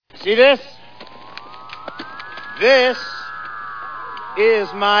See this? This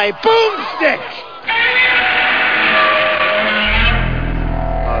is my boomstick!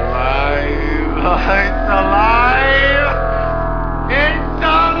 Alive! It's alive! It's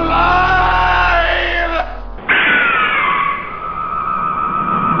alive!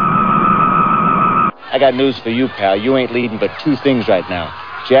 I got news for you, pal. You ain't leading but two things right now.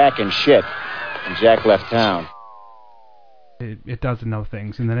 Jack and shit. And Jack left town. It doesn't know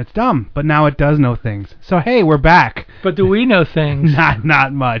things, and then it's dumb. But now it does know things. So hey, we're back. But do we know things?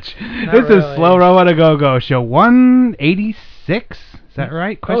 Not much. Not this really. is Slow Robot A Go-Go show 186. Is that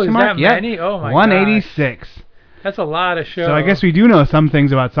right? Question mark? That many? Oh my 186. Gosh. That's a lot of shows. So I guess we do know some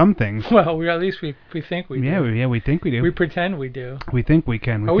things about some things. Well, at least we think we do. Yeah, we think we do. We pretend we do. We think we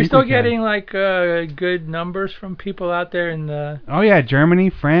can. Are we still getting like good numbers from people out there in the? Oh yeah, Germany,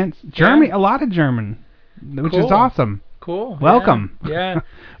 France, Germany, a lot of German, which is awesome. Cool. Welcome. Yeah.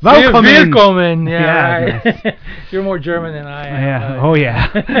 Willkommen. Yeah. Right. Nice. You're more German than I am. Yeah. Oh yeah.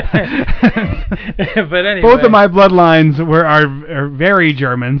 But anyway. Both of my bloodlines are very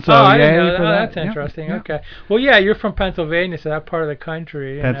German. So I didn't know that. That's interesting. Yeah. Okay. Well, yeah, you're from Pennsylvania, so that part of the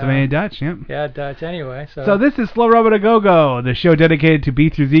country. Pennsylvania Dutch. Yep. Yeah, Dutch. Anyway. So this is Slow Robot A Go-Go, the show dedicated to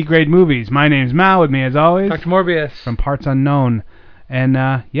B through Z grade movies. My name's Mal. With me as always, Dr. Morbius from Parts Unknown,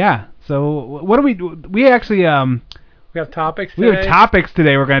 and yeah. So what do we actually We have topics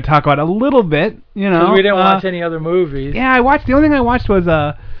today. We're going to talk about a little bit, you know. So we didn't watch any other movies. Yeah, the only thing I watched was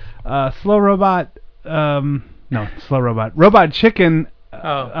Robot Chicken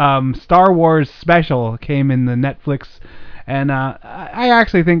Star Wars special came in the Netflix, and I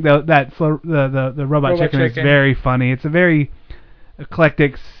actually think the Robot Chicken is very funny. It's a very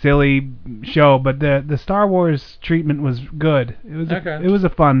eclectic, silly show, but the Star Wars treatment was good. It was a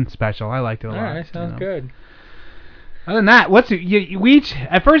fun special. I liked it a lot. All right, sounds good. Other than that, we each?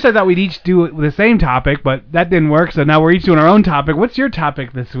 At first, I thought we'd each do the same topic, but that didn't work. So now we're each doing our own topic. What's your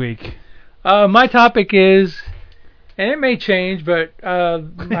topic this week? My topic is, and it may change, but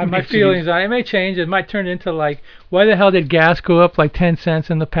my feelings on it may change. It might turn into like, why the hell did gas go up like 10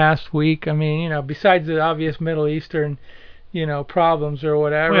 cents in the past week? I mean, besides the obvious Middle Eastern, problems or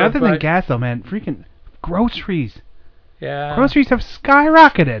whatever. Wait, other than gas, though, man, freaking groceries. Yeah. Groceries have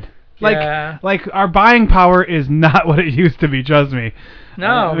skyrocketed. Like our buying power is not what it used to be. Trust me. No,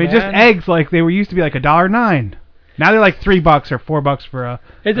 I mean, just eggs, like they used to be like $1.09. Now they're like $3 or $4 for a.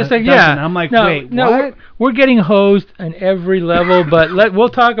 It's just like dozen. I'm like, wait, what? We're getting hosed on every level, but we'll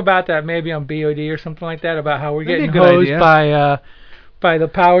talk about that maybe on BOD or something like that, about how we're getting hosed by the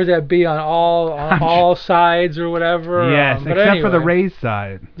powers that be on all sides or whatever. Yes, except for the raised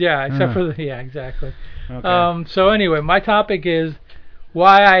side. Yeah, except for exactly. Okay. So anyway, my topic is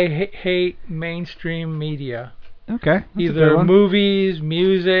why I hate mainstream media. Okay. Either movies,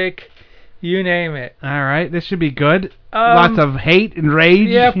 music, you name it. All right, this should be good. Lots of hate and rage.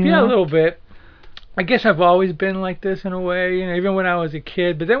 Yeah, a little bit. I guess I've always been like this in a way, even when I was a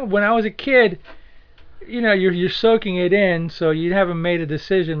kid. But then when I was a kid, you're soaking it in, so you haven't made a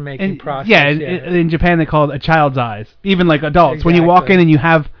decision-making process. Yeah, in Japan they call it a child's eyes. Even like adults, exactly. When you walk in and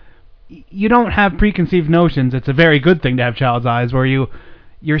you don't have preconceived notions. It's a very good thing to have child's eyes, where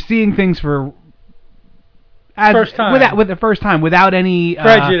you're seeing things for first time, without any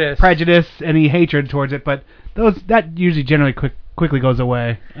prejudice, any hatred towards it. But that usually generally quickly goes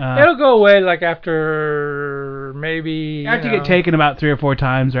away. It'll go away like after maybe after you get taken about 3 or 4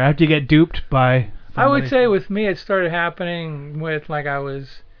 times, or after you get duped by somebody. I would say with me it started happening with like I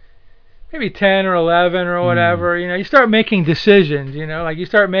was maybe 10 or 11 or whatever. You start making decisions, like you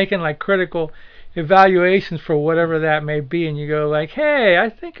start making like critical evaluations for whatever that may be, and you go like, hey, I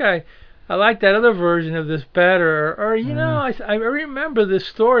think I like that other version of this better, or I remember this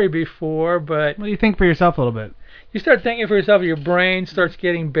story before, but... Well, you think for yourself a little bit. You start thinking for yourself, your brain starts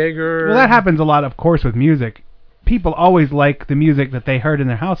getting bigger. Well, that happens a lot, of course, with music. People always like the music that they heard in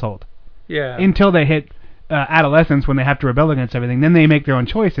their household. Yeah. Until they hit adolescence, when they have to rebel against everything. Then they make their own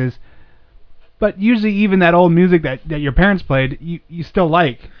choices. But usually even that old music that your parents played, you still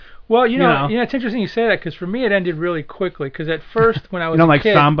like. Well, it's interesting you say that, because for me it ended really quickly. Because at first, when I was a kid... You don't like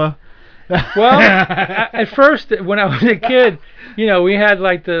samba? Well, at first, when I was a kid, we had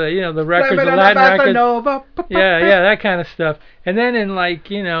like the records, the Latin records. Yeah, that kind of stuff. And then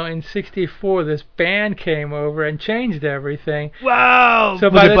in '64, this band came over and changed everything. Wow! So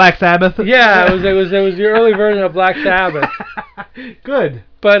was it Black Sabbath? Yeah, it was the early version of Black Sabbath. Good.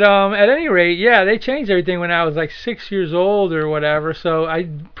 But at any rate, yeah, they changed everything when I was like 6 years old or whatever. So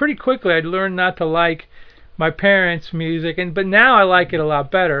pretty quickly I'd learned not to like my parents' music, but now I like it a lot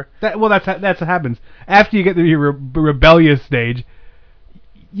better. That's what happens after you get to your rebellious stage.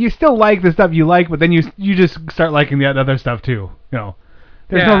 you still like the stuff you like, but then you just start liking the other stuff too.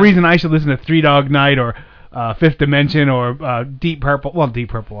 There's no reason I should listen to Three Dog Night or Fifth Dimension or Deep Purple. Well, Deep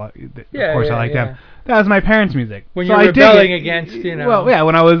Purple, of course I like them. That was my parents' music. When you're rebelling against, Well, yeah,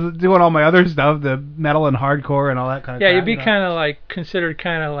 when I was doing all my other stuff, the metal and hardcore and all that kind of stuff. Yeah, you'd be kind of like considered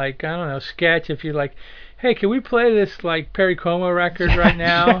kind of like, I don't know, sketch if you're like, hey, can we play this like Perry Como record right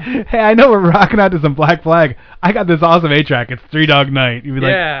now? Hey, I know we're rocking out to some Black Flag. I got this awesome 8-track. It's Three Dog Night. You'd be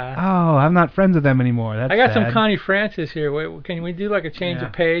like, oh, I'm not friends with them anymore. That's I got sad. some Connie Francis here. Wait, can we do like a change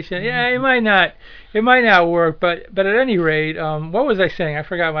of pace? And it might not work, but at any rate, what was I saying? I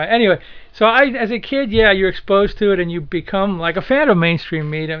forgot Anyway, so as a kid, you're exposed to it and you become like a fan of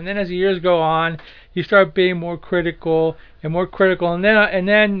mainstream media. And then as the years go on, you start being more critical, and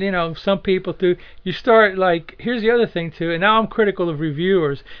then some people too. You start like, here's the other thing too. And now I'm critical of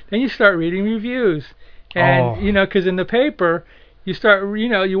reviewers. Then you start reading reviews, and because in the paper you start,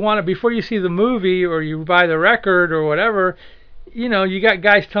 you want to, before you see the movie or you buy the record or whatever. You got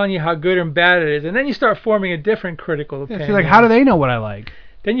guys telling you how good and bad it is, and then you start forming a different critical opinion. See, like, how do they know what I like?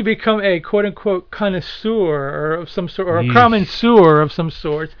 Then you become a quote-unquote connoisseur or of some sort, or a connoisseur of some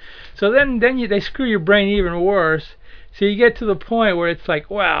sort. So then they screw your brain even worse. So you get to the point where it's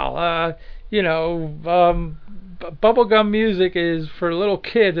like, well, bubblegum music is for little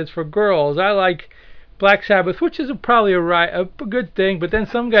kids. It's for girls. I like Black Sabbath, which is probably a good thing. But then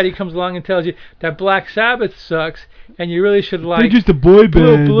some guy comes along and tells you that Black Sabbath sucks, and you really should like just a boy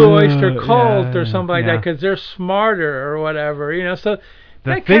band. Blue Oyster Cult or something like that because they're smarter or whatever. So.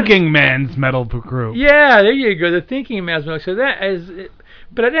 The Thinking Man's metal group. Yeah, there you go. The Thinking Man's metal. So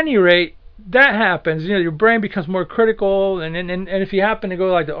but at any rate, that happens. Your brain becomes more critical, and if you happen to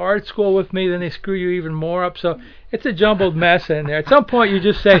go like to art school with me, then they screw you even more up. So it's a jumbled mess in there. At some point, you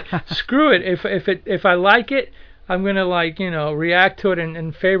just say, screw it. If I like it, I'm gonna react to it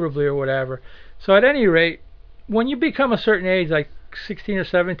and favorably or whatever. So at any rate, when you become a certain age, like 16 or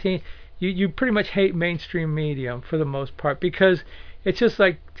 17, you pretty much hate mainstream medium for the most part because it's just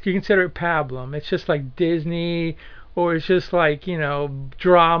like, you consider it pablum. It's just like Disney, or it's just like,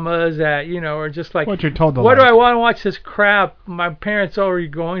 dramas that, or just like, what you're told to what like. do I want to watch this crap my parents already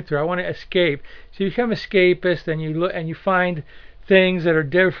going through? I want to escape. So you become escapist, and you look and you find things that are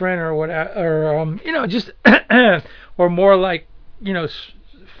different or whatever, or just or more like,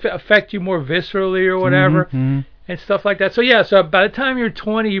 affect you more viscerally or whatever, and stuff like that. So by the time you're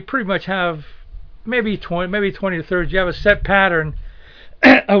 20, you pretty much have maybe 20 to 30. You have a set pattern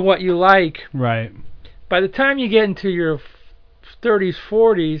of what you like. Right. By the time you get into your 30s,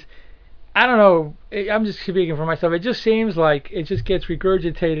 40s, I don't know, I'm just speaking for myself, it just seems like it just gets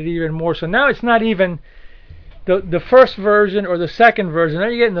regurgitated even more. So now it's not even the first version or the second version. Now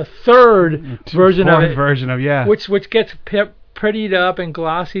you're getting the third version of it. Which gets prettied up and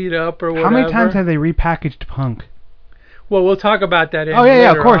glossied up or whatever. How many times have they repackaged punk? Well, we'll talk about that in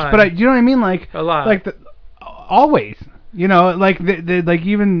of course. on. But you know what I mean? Like, a lot. Like, always. Like like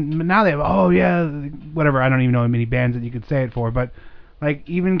even now they have whatever, I don't even know how many bands that you could say it for, but like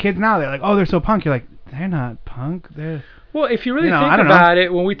even kids now they're like, they're so punk. You're like, they're not punk. Well, if you really think about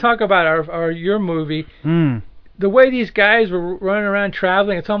it, when we talk about your movie, the way these guys were running around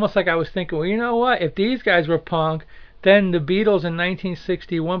traveling, it's almost like I was thinking, well, you know what? If these guys were punk, then the Beatles in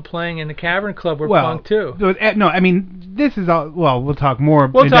 1961 playing in the Cavern Club were punk too. No, I mean this is all. Well, we'll talk more.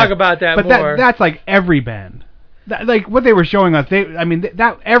 We'll talk about that but more. But that's like every band. Like what they were showing us,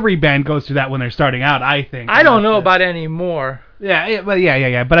 that every band goes through that when they're starting out. I think. I don't know about any more. Yeah.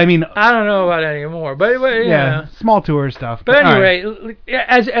 But I mean, I don't know about any more. But small tour stuff. But anyway,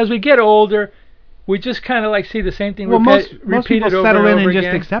 as we get older, we just kind of like see the same thing most repeated people over settle and in over and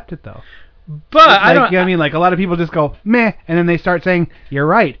again. just accept it though. But I mean, like a lot of people just go meh, and then they start saying, "You're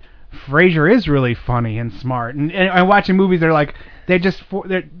right. Frasier is really funny and smart." And watching movies, they're like, they just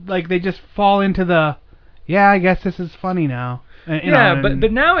fall into the. Yeah, I guess this is funny now.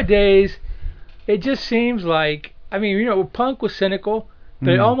 But nowadays, it just seems like, I mean, punk was cynical,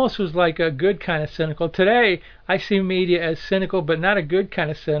 but it almost was like a good kind of cynical. Today, I see media as cynical, but not a good kind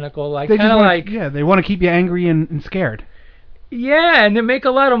of cynical. Like kind of like, they want to keep you angry and scared. Yeah, and they make a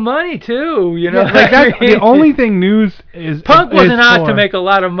lot of money too. Like that's the only thing news is. Punk wasn't out to make a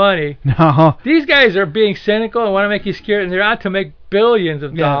lot of money. No. These guys are being cynical and want to make you scared, and they're out to make billions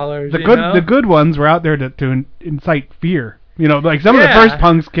of dollars. The good ones were out there to incite fear. Like some of the first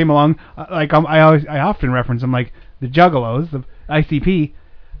punks came along. Like I often reference them, like the Juggalos, the ICP.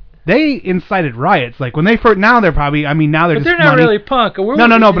 They incited riots. Like when they first, now they're probably. I mean, now they're. But just they're not really punk.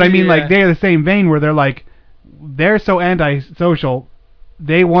 No. But I mean, like they're the same vein where they're like. They're so antisocial,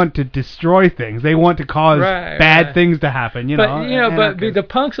 they want to destroy things. They want to cause bad things to happen. But the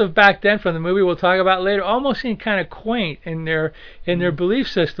punks of back then from the movie we'll talk about later almost seemed kind of quaint in their belief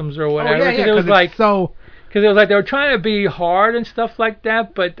systems or whatever. Because it was like because it was like they were trying to be hard and stuff like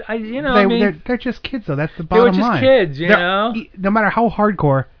that. But they're just kids though. That's the bottom line. They were just kids, you know. No matter how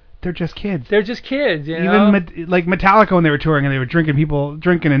hardcore, they're just kids. They're just kids, you know. Even like Metallica when they were touring and they were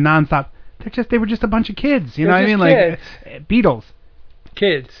drinking and nonstop. They were just a bunch of kids. You know what I mean? Kids. Like Beatles.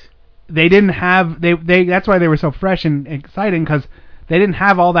 Kids. They didn't have they that's why they were so fresh and exciting, because they didn't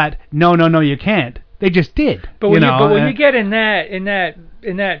have all that no you can't. They just did. But when you get in that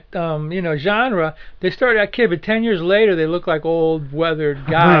genre, they started out kid, but 10 years later they look like old weathered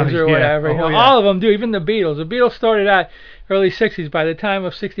guys or whatever. All of them do. Even the Beatles. The Beatles started out early 60s. By the time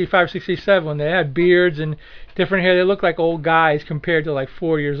of 65, 67, when they had beards and different hair, they looked like old guys compared to like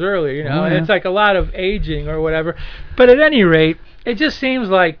 4 years earlier. And it's like a lot of aging or whatever. But at any rate, it just seems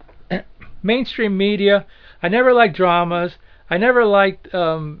like mainstream media. I never liked dramas. I never liked,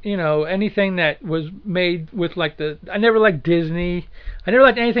 anything that was made with I never liked Disney. I never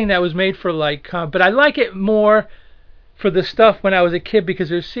liked anything that was made for but I like it more for the stuff when I was a kid, because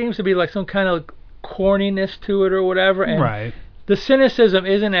there seems to be like some kind of corniness to it or whatever. And the cynicism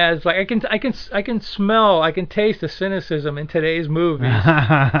isn't as I can taste the cynicism in today's movies,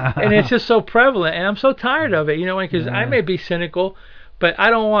 and it's just so prevalent, and I'm so tired of it. Because I may be cynical, but I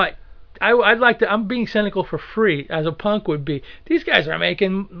don't want. I'm being cynical for free, as a punk would be. These guys are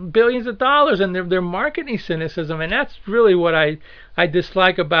making billions of dollars, and they're marketing cynicism, and that's really what I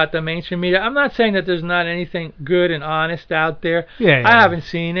dislike about the mainstream media. I'm not saying that there's not anything good and honest out there. I haven't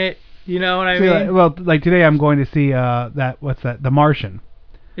seen it. You know what I mean? Like today I'm going to see The Martian.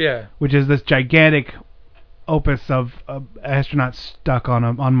 Yeah. Which is this gigantic opus of astronauts stuck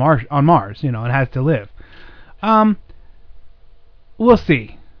on Mars, and has to live. We'll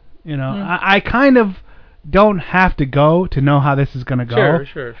see. I kind of don't have to go to know how this is going to go.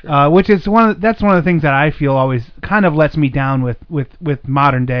 Sure. Which is that's one of the things that I feel always kind of lets me down with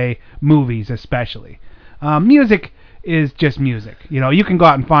modern day movies, especially. Music is just music. You can go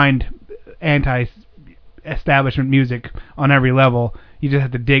out and find anti-establishment music on every level. You just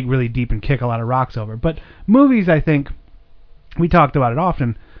have to dig really deep and kick a lot of rocks over. But movies, I think, we talked about it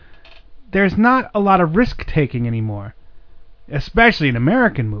often, there's not a lot of risk-taking anymore. Especially in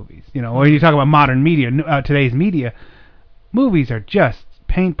American movies, when you talk about modern media, today's media, movies are just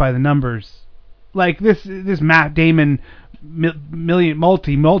paint by the numbers. Like this Matt Damon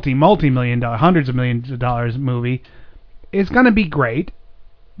multi-million dollar, hundreds of millions of dollars movie is going to be great.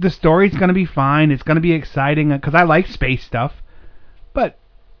 The story's going to be fine. It's going to be exciting because I like space stuff. But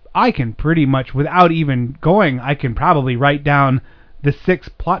I can pretty much, without even going, I can probably write down the 6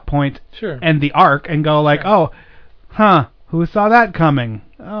 plot points and the arc and go who saw that coming?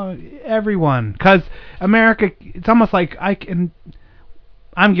 Oh, everyone. Because America, it's almost like I'm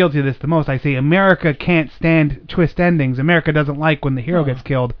guilty of this the most. I say America can't stand twist endings. America doesn't like when the hero gets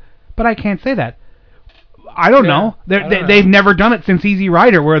killed. But I can't say that. I don't know. They've never done it since Easy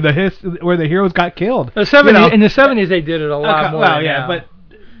Rider, where the heroes got killed. In the 70s, they did it a lot more. Well, yeah, but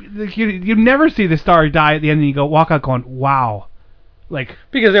you never see the star die at the end and you walk out going, wow.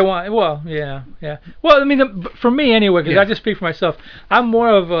 Because they want, yeah. Well, I mean, for me anyway, because I just speak for myself, I'm more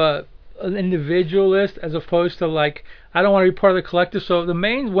of an individualist as opposed to I don't want to be part of the collective. So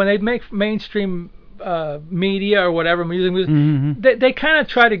when they make mainstream media or whatever music, they kind of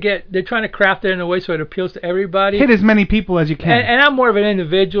they're trying to craft it in a way so it appeals to everybody. Hit as many people as you can. And I'm more of an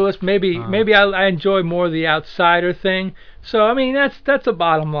individualist. Maybe I enjoy more the outsider thing. So I mean that's a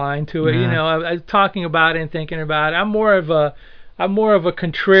bottom line to it. I talking about it and thinking about it. I'm more of a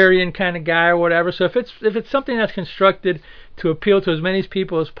contrarian kind of guy or whatever. So if it's something that's constructed to appeal to as many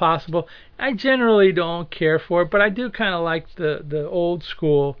people as possible, I generally don't care for it. But I do kind of like the old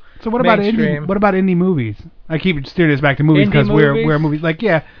school. So what about indie movies? I keep steering this back to movies because we're movies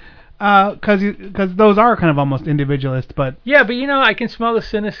because those are kind of almost individualist, but I can smell the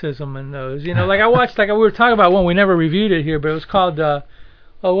cynicism in those. I watched we were talking about one, we never reviewed it here, but it was called.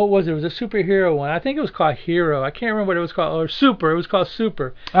 What was it? It was a superhero one. I think it was called Hero. I can't remember what it was called. Or Super. It was called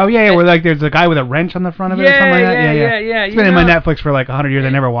Super. Oh, yeah, where there's a guy with a wrench on the front of it or something like that? Yeah. It's been in my Netflix for 100 years. I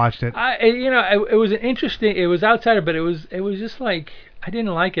never watched it. It was it was outsider, but it was just I didn't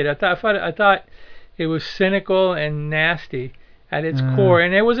like it. I thought it was cynical and nasty at its core,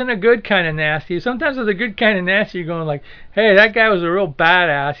 and it wasn't a good kind of nasty. Sometimes with a good kind of nasty, you're going hey, that guy was a real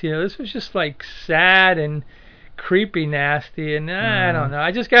badass. This was just sad and creepy nasty, and I don't know.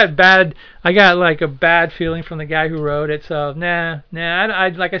 I just got bad. I got a bad feeling from the guy who wrote it. So I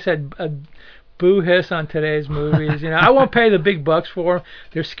like I said, boo-hiss on today's movies. I won't pay the big bucks for them.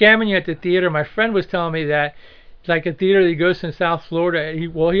 They're scamming you at the theater. My friend was telling me that, like a theater that he goes to in South Florida,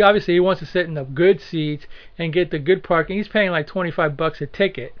 he obviously wants to sit in the good seats and get the good parking. He's paying like $25 a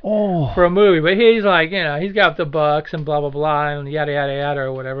ticket for a movie, but he's like, he's got the bucks and blah blah blah and yada yada yada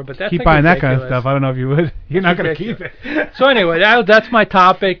or whatever. But that's keep buying that kind of stuff. I don't know if you would. You're not going to keep it. So anyway, that's my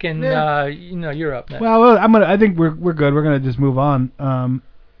topic, and you're up next. Well, I think we're good. We're gonna just move on.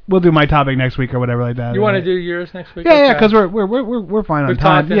 We'll do my topic next week or whatever like that. You want to do yours next week? Yeah, because we're fine on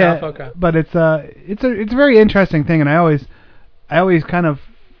time. Yeah, okay. But it's a very interesting thing, and I always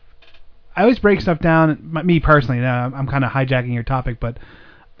break stuff down. Me personally, I'm kind of hijacking your topic, but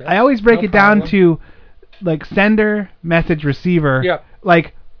I always break it down to like sender, message, receiver. Yep.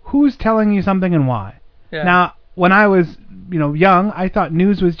 Like who's telling you something and why. Yeah. Now, when I was young, I thought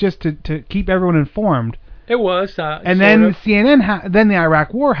news was just to keep everyone informed. It was, and then CNN, then the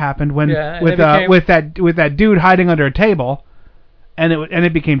Iraq War happened with that dude hiding under a table, and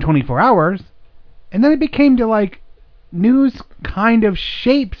it became 24 hours, and then it became to like news kind of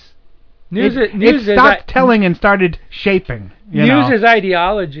shapes. It stopped telling and started shaping. News is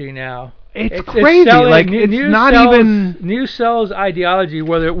ideology now. It's crazy. News sells ideology,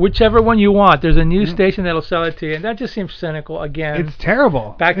 whichever one you want. There's a news station that'll sell it to you, and that just seems cynical again. It's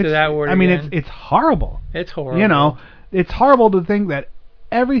terrible. Back to that word. I mean, it's horrible. It's horrible. It's horrible to think that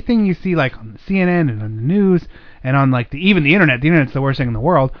everything you see, like on CNN and on the news and on like even the internet. The internet's the worst thing in the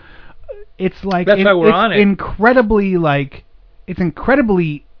world. It's like that's why we're on it. It's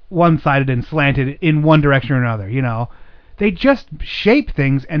incredibly one-sided and slanted in one direction or another. They just shape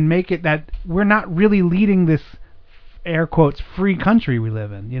things and make it that we're not really leading this, air quotes, free country we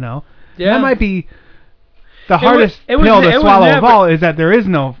live in, Yeah. That might be the hardest pill to swallow of all, is that there is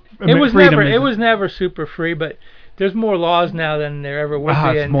no freedom. It was never super free, but there's more laws now than there ever would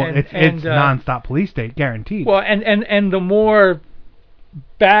be. It's non-stop police state, guaranteed. Well, and the more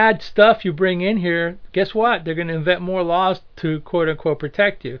bad stuff you bring in here, guess what? They're going to invent more laws to quote-unquote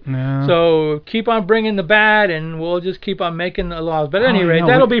protect you. Yeah. So keep on bringing the bad, and we'll just keep on making the laws. But anyway,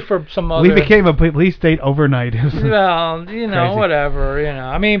 that'll be for some other... We became a police state overnight. Well, whatever,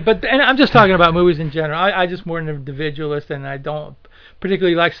 I mean, and I'm just talking about movies in general. I just more an individualist, and I don't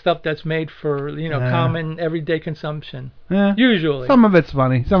particularly like stuff that's made for, common everyday consumption. Yeah. Usually. Some of it's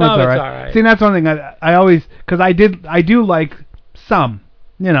funny. Some of it's all right. See, that's one thing I always... Because I do like... Some,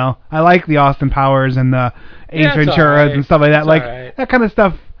 I like the Austin Powers and the Ace Venturas and stuff like that. That kind of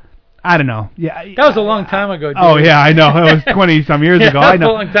stuff. I don't know. Yeah, that was a long time ago. Dude. Oh yeah, I know. It was 20 some years ago. I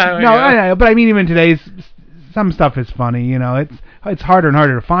know. That was a long time ago. No, I know. But I mean, even today's some stuff is funny. It's harder and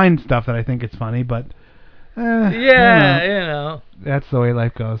harder to find stuff that I think is funny. But that's the way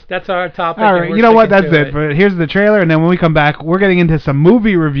life goes. That's our topic. All right, you know what? That's it. But here's the trailer, and then when we come back, we're getting into some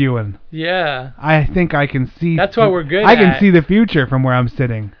movie reviewing. Yeah. I think I can see. That's what we're good I can see the future from where I'm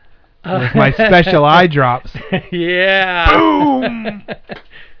sitting with my special eye drops. Yeah. Boom.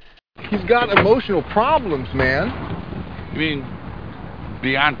 He's got emotional problems, man. You mean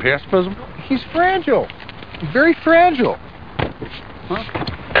beyond pacifism? He's fragile. Very fragile. Huh?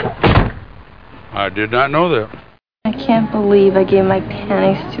 I did not know that. I can't believe I gave my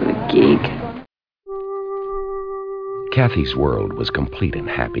panties to a geek. Kathy's world was complete and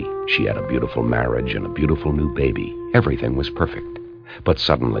happy. She had a beautiful marriage and a beautiful new baby. Everything was perfect. But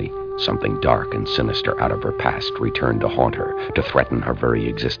suddenly, something dark and sinister out of her past returned to haunt her, to threaten her very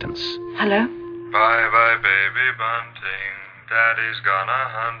existence. Hello? Bye-bye, baby bunting. Daddy's gonna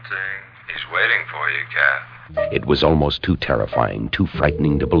hunting. He's waiting for you, Kath. It was almost too terrifying, too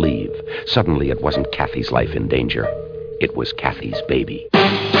frightening to believe. Suddenly, it wasn't Kathy's life in danger. It was Kathy's baby.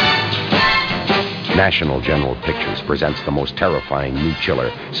 National General Pictures presents the most terrifying new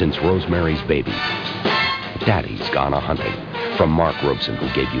chiller since Rosemary's Baby. Daddy's Gone A-Hunting. From Mark Robeson, who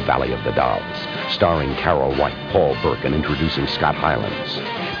gave you Valley of the Dolls. Starring Carol White, Paul Burke, and introducing Scott Hylands.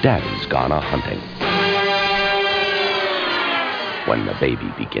 Daddy's Gone A-Hunting. When the baby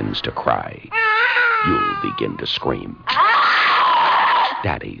begins to cry, you'll begin to scream.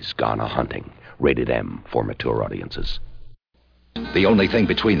 Daddy's Gone A-Hunting. Rated M for mature audiences. The only thing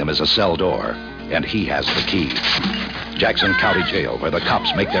between them is a cell door, and he has the key. Jackson County Jail, where the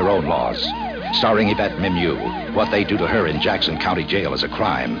cops make their own laws. Starring Yvette Mimieux. What they do to her in Jackson County Jail is a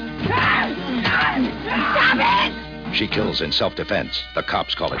crime. Stop it! She kills in self-defense. The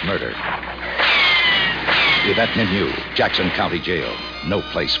cops call it murder. Yvette Mimieux, Jackson County Jail. No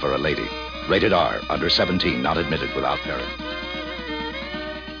place for a lady. Rated R, under 17, not admitted without parent.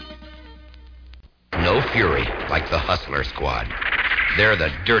 No fury like the Hustler Squad. They're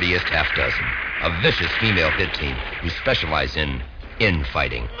the dirtiest half dozen. A vicious female hit team who specialize in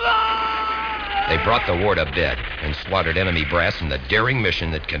infighting. They brought the war to bed and slaughtered enemy brass in the daring mission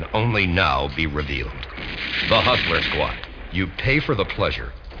that can only now be revealed. The Hustler Squad. You pay for the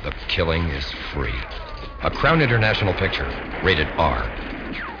pleasure. The killing is free. A Crown International picture. Rated R.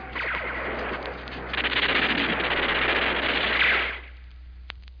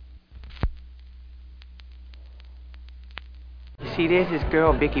 See, there's this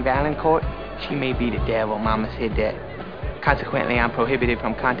girl, Vicky Valancourt. She may be the devil. Mama said that. Consequently, I'm prohibited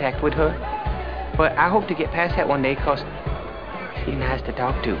from contact with her. But I hope to get past that one day, because she's nice to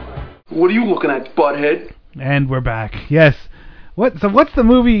talk to. What are you looking at, butthead? And we're back. Yes. What's the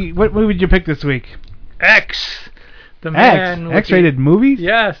movie? What movie did you pick this week? X. The man. X-rated movies?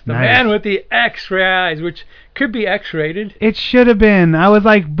 Yes, the man with the X-ray eyes, which could be X-rated. It should have been. I was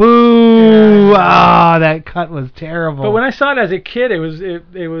like, boo! Ah, that cut was terrible. But when I saw it as a kid, it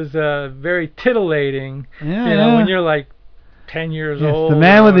was very titillating. Yeah, you know, when you're like 10 years old. The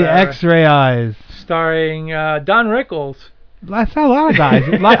man with the X-ray eyes. Starring Don Rickles. I saw a lot of guys.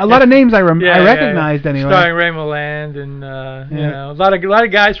 a lot of names I recognized anyway. Starring Ray Milland and you know, a lot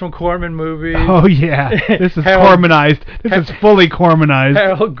of guys from Corman movies. Oh yeah, this is Cormanized. This is fully Cormanized.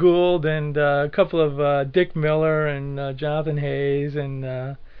 Harold Gould and a couple of Dick Miller and Jonathan Hayes and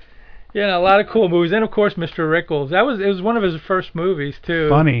you know, a lot of cool movies. And of course Mr. Rickles. It was one of his first movies too.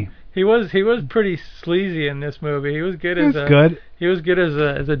 Funny. He was pretty sleazy in this movie. He was good as a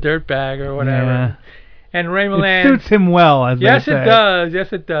dirtbag or whatever. Yeah. And Ray Milland. It suits him well, as they say. Yes, it does.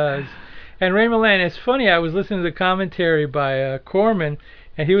 Yes, it does. And Ray Milland, it's funny, I was listening to the commentary by Corman,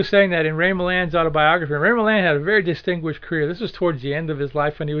 and he was saying that in Ray Milland's autobiography, Ray Milland had a very distinguished career. This was towards the end of his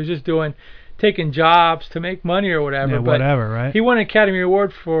life, and he was just taking jobs to make money or whatever. Yeah, whatever, right? He won an Academy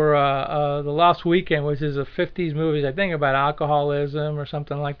Award for The Lost Weekend, which is a 50s movie, I think, about alcoholism or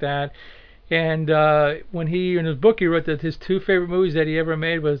something like that. And when in his book, he wrote that his two favorite movies that he ever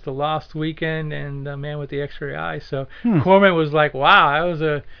made was The Lost Weekend and The Man with the X-Ray Eyes. So Corman was like, wow, that was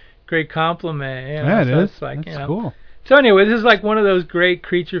a great compliment. You know? Yeah, it so is. It's like, That's cool. So anyway, this is like one of those great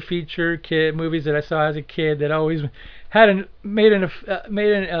creature feature kid movies that I saw as a kid that always especially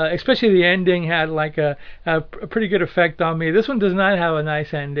the ending had like a pretty good effect on me. This one does not have a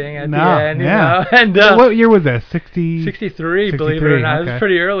nice ending at the end. Yeah. You know? And what year was this? 63, believe it or not. Okay. It was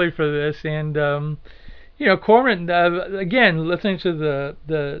pretty early for this, and you know, Corman, again, listening to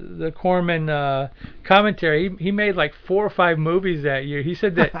the Corman commentary, he made like 4 or 5 movies that year. He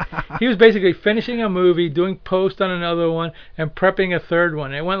said that he was basically finishing a movie, doing post on another one, and prepping a third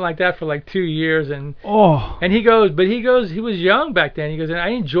one. It went like that for like 2 years, and he was young back then. He goes, and I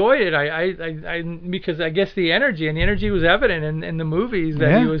enjoyed it. I because I guess the energy was evident in the movies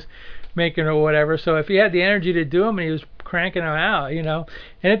that he was making or whatever. So if he had the energy to do them, and he was cranking them out, you know.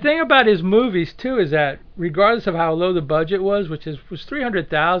 And the thing about his movies too is that regardless of how low the budget was, which was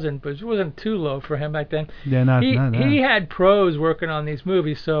 $300,000, but it wasn't too low for him back then. Yeah, he had pros working on these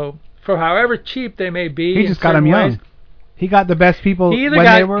movies, so for however cheap they may be, he just got them young. He got the best people. He either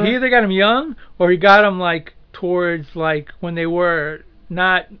got them young, or he got them like towards like when they were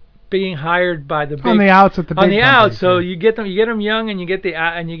not being hired by the big on the outs at the big outs. So you get them young, and you get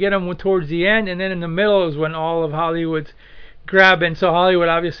them towards the end, and then in the middle is when all of Hollywood's grabbing. So Hollywood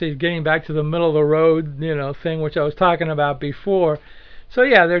obviously is getting back to the middle of the road, you know, thing which I was talking about before. So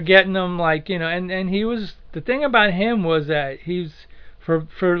yeah, they're getting them like, you know, and he was, the thing about him was that he's for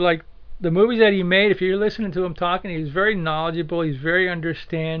like the movies that he made. If you're listening to him talking, he's very knowledgeable. He's very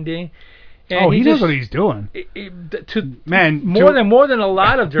understanding. And he knows what he's doing. More than a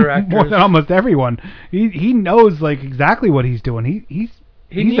lot of directors. More than almost everyone. He knows like exactly what he's doing. He's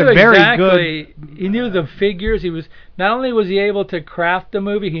knew a very exactly, good. He knew the figures. He was not only was he able to craft the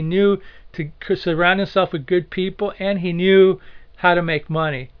movie, he knew to surround himself with good people, and he knew how to make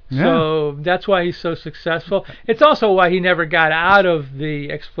money. Yeah. So that's why he's so successful. It's also why he never got out of the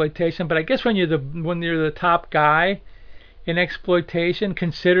exploitation. But I guess when you're the top guy in exploitation,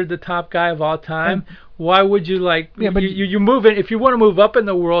 considered the top guy of all time, why would you like? Yeah, but you move in. If you want to move up in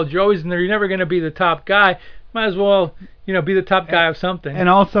the world, you're never going to be the top guy. Might as well, you know, be the top guy of something. And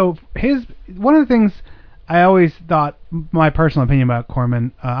also, one of the things I always thought, my personal opinion about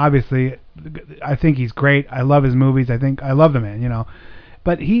Corman, obviously, I think he's great. I love his movies. I love the man, you know.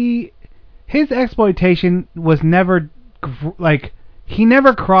 But his exploitation was never like, he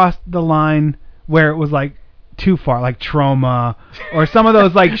never crossed the line where it was like too far, like Trauma or some of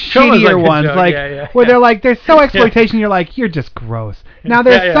those like shittier ones, like where they're like, they're so exploitation, you're like, you're just gross. Now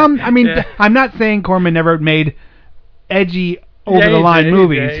there's some, I mean, I'm not saying Corman never made edgy over the line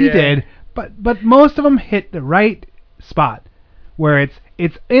movies. He did, but most of them hit the right spot where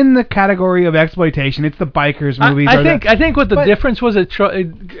it's in the category of exploitation. It's the bikers movies. I think what the difference was that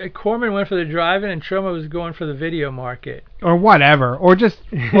Corman went for the drive-in and Troma was going for the video market. Or whatever, or just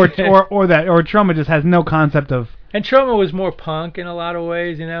or Troma just has no concept of. And Troma was more punk in a lot of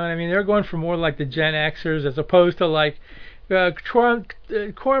ways, you know what I mean? They're going for more like the Gen Xers as opposed to like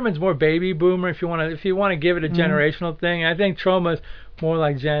Corman's more baby boomer if you want to give it a generational thing. I think Troma's more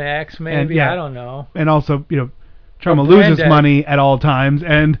like Gen X maybe. I don't know. And also, Troma loses money at all times,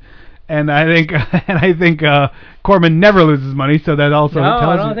 and I think Corman never loses money, so that also tells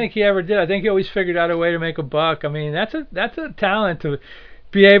I don't think he ever did. I think he always figured out a way to make a buck. I mean, that's a talent to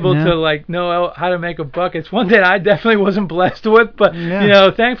be able to like know how to make a buck. It's one that I definitely wasn't blessed with, but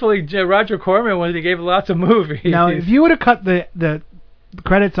thankfully Roger Corman was. He gave lots of movies. Now, if you would have cut the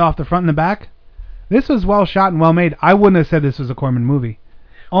credits off the front and the back, this was well shot and well made. I wouldn't have said this was a Corman movie,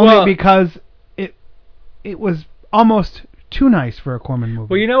 only because it was almost too nice for a Corman movie.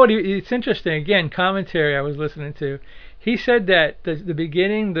 Well, you know what? It's interesting. Again, commentary I was listening to. He said that the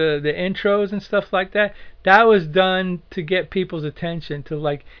beginning, the intros and stuff like that was done to get people's attention, to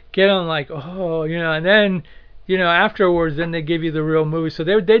like get them like, and then, afterwards, then they give you the real movie. So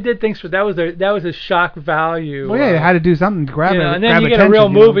they did things for that was a shock value. Well, yeah, they had to do something to grab it. And then you get a real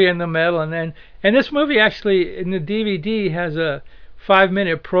movie in the middle, and this movie actually in the DVD has a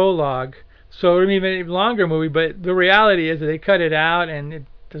 5-minute prologue. So it would be an even longer movie, but the reality is that they cut it out, and it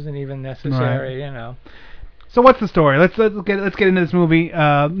doesn't even necessary, So what's the story? Let's get into this movie,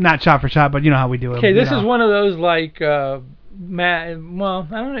 not shot for shot, but you know how we do it. Okay, this is one of those like I don't know.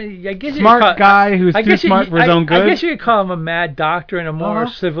 I guess smart guy who's too smart for his own good. I guess you could call him a mad doctor in a more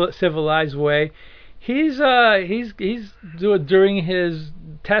civilized way. He's during his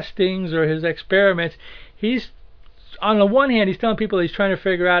testings or his experiments, he's on the one hand, he's telling people he's trying to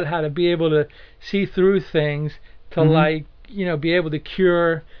figure out how to be able to see through things to be able to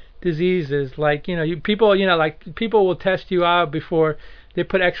cure diseases. Like, people will test you out before they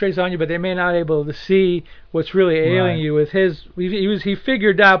put x-rays on you, but they may not be able to see what's really ailing you. With he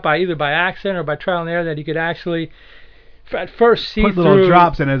figured out either by accident or by trial and error that he could actually at first see put little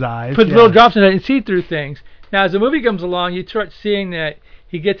drops in his eyes. Put little drops in it and see through things. Now, as the movie comes along, you start seeing that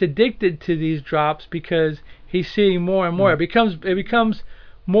he gets addicted to these drops because he's seeing more and more. It becomes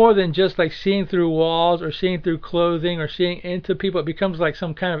more than just like seeing through walls or seeing through clothing or seeing into people. It becomes like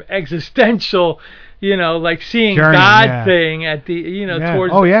some kind of existential, like seeing journey, God thing at the,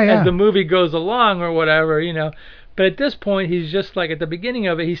 towards as the movie goes along or whatever, But at this point, he's just like at the beginning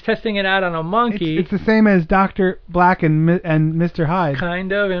of it, he's testing it out on a monkey. It's the same as Dr. Black and Mr. Hyde.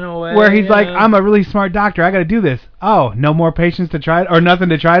 Kind of, in a way. Where he's like, I'm a really smart doctor. I got to do this. Oh, no more patients to try it, or nothing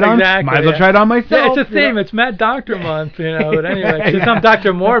to try it on? Might as well try it on myself. Yeah, it's a theme. It's Mad Doctor Month, But anyway, since I'm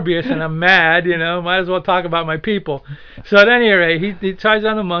Dr. Morbius and I'm mad, might as well talk about my people. So at any rate, he tries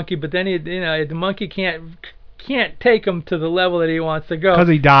on the monkey, but then the monkey can't take him to the level that he wants to go. Because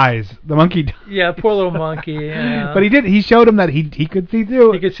he dies. The monkey dies. Yeah, poor little monkey. But he showed him that he could see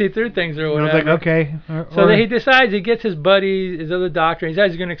through it. He could see through things or whatever. I was like, okay. So then he decides, he gets his buddy, his other doctor, and he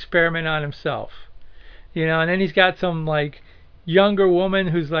decides he's going to experiment on himself. And then he's got some like younger woman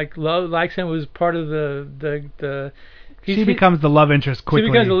who's like likes him, who's part of the she becomes the love interest quickly.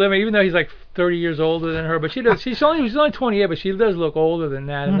 She becomes the love, even though he's like 30 years older than her. But she's only 28, but she does look older than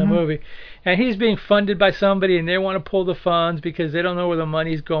that in the movie. And he's being funded by somebody, and they want to pull the funds because they don't know where the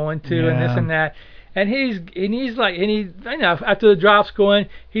money's going to, and this and that. And after the drops go in,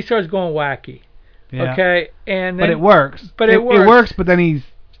 he starts going wacky. Yeah. Okay, and then, but it works. It works, but then he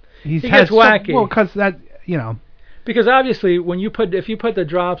gets wacky. Well, because that Because obviously, if you put the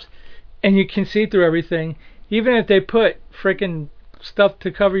drops, and you can see through everything. Even if they put frickin' stuff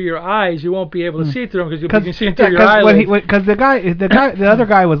to cover your eyes, you won't be able to see through them because you'll be seeing through your eyelids. Because the other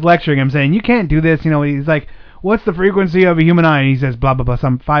guy was lecturing him, saying you can't do this. He's like, what's the frequency of a human eye? And he says blah blah blah,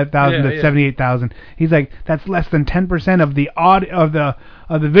 some 5,000 to 78,000. He's like, that's less than 10% of the of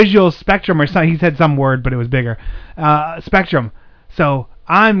the visual spectrum, or something. He said some word, but it was bigger. Spectrum. So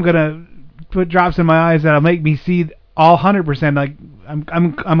I'm gonna put drops in my eyes that'll make me see all 100%. Like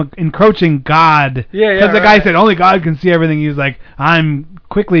I'm encroaching God. Because the guy said only God can see everything. He was like, I'm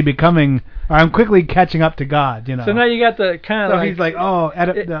quickly catching up to God. So now you got the kind of. So he's like,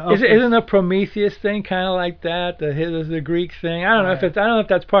 isn't a Prometheus thing kind of like that? The Greek thing. I don't know if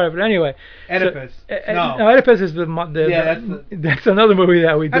that's part of it. Anyway, Oedipus. No, Oedipus is that's another movie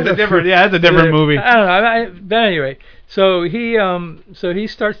that we did. That's a different movie. I don't know. But anyway, so he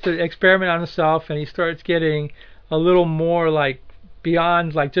starts to experiment on himself, and he starts getting a little more like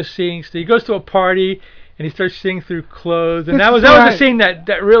beyond like just seeing. So he goes to a party and he starts seeing through clothes, and that was the scene that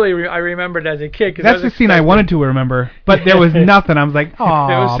really I remembered as a kid. That's the scene I wanted to remember, but there was nothing. I was like, oh,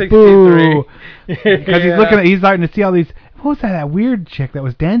 it was 63. Boo, because he's starting to see all these. What was that weird chick that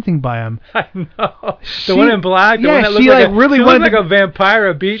was dancing by him? I know. The one in black? The one that she looked like a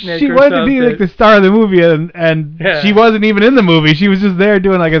vampire beatnik. She wanted to be like the star of the movie, and she wasn't even in the movie. She was just there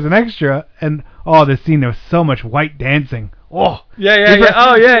doing like as an extra. And this scene, there was so much white dancing. Oh. Yeah.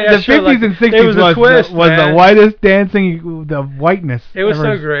 Oh, yeah. The 50s and 60s was the whitest dancing, the whiteness. It was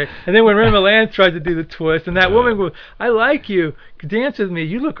so great. And then when Remy Malin tried to do the twist, and that woman goes, I like you. Dance with me.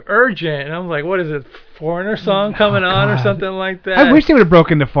 You look urgent. And I'm like, what is it? Foreigner song coming on or something like that? I wish they would have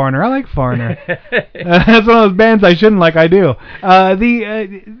broken into Foreigner. I like Foreigner. That's one of those bands I shouldn't like. I do.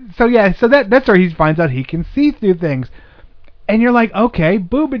 So that's where he finds out he can see through things. And you're like, okay,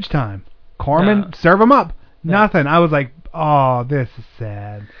 boobage time. Corman, serve him up. Nothing. I was like, oh, this is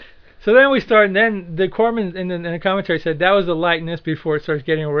sad. So then we start, and then the Corman in the commentary said that was the lightness before it starts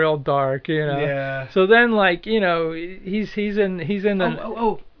getting real dark, you know. Yeah. So then, like, you know, he's in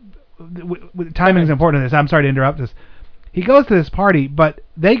the. Timing's important in this. I'm sorry to interrupt this. He goes to this party, but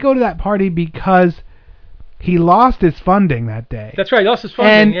they go to that party because he lost his funding that day. That's right, he lost his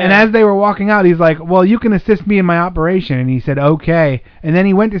funding. And as they were walking out, he's like, "Well, you can assist me in my operation." And he said, "Okay." And then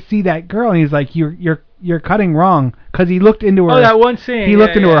he went to see that girl, and he's like, "You're cutting wrong," because he looked into her. Oh, that one scene. He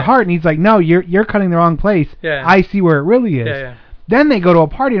looked into her heart, and he's like, "No, you're cutting the wrong place. Yeah. I see where it really is." Yeah. Then they go to a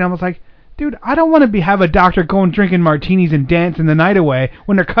party, and I was like, dude, I don't want to have a doctor going drinking martinis and dancing the night away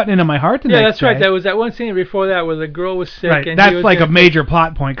when they're cutting into my heart the next day. Yeah, that's right. There was that one scene before that where the girl was sick. Right, and that's like a major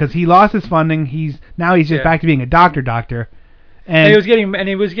plot point because he lost his funding. He's just back to being a doctor. And he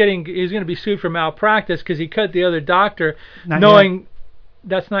was going to be sued for malpractice because he cut the other doctor, knowing.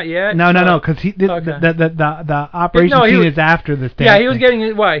 That's not yet. No, because the operation scene is after this. Yeah, he was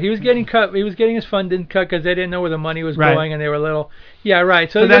getting what? He was getting cut. He was getting his funding cut because they didn't know where the money was going, and they were little. Yeah,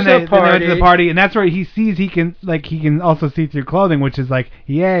 right. So then they went to the party, and that's where he sees he can also see through clothing, which is like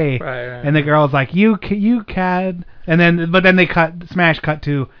yay. Right. And the girl's like you cad, but then they smash cut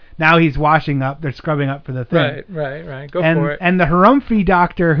to now he's washing up. They're scrubbing up for the thing. Right. Go for it. And the Harumphy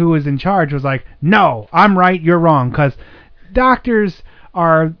doctor who was in charge was like, no, I'm right, you're wrong, because doctors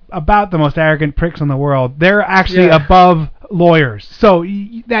are about the most arrogant pricks in the world. They're actually above lawyers. So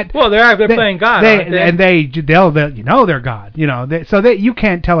they're playing God. They'll they're God. You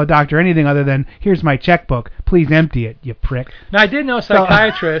can't tell a doctor anything other than here's my checkbook. Please empty it, you prick. Now I did know a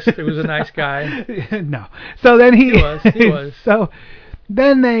psychiatrist who was a nice guy. No. So then he was. So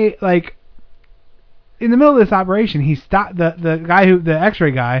then they in the middle of this operation, he stopped the guy the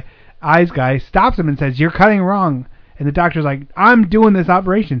X-ray guy, eyes guy stops him and says, "You're cutting wrong." And the doctor's like, I'm doing this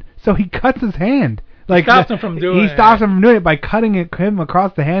operation. So he cuts his hand. He stops him from doing it by cutting him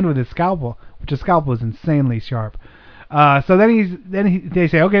across the hand with his scalpel, which his scalpel is insanely sharp. So then they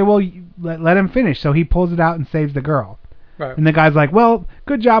say, okay, well, let him finish. So he pulls it out and saves the girl. Right. And the guy's like, well,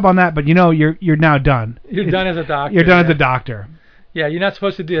 good job on that, but you're now done. You're done as a doctor. You're done as a doctor. Yeah, you're not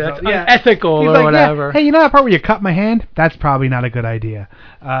supposed to do that. That's unethical or whatever. Yeah. Hey, you know that part where you cut my hand? That's probably not a good idea.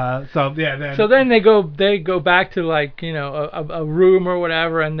 So then they go back to a room or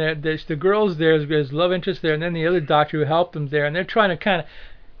whatever, and there's the girl's there's love interest there, and then the other doctor who helped them there, and they're trying to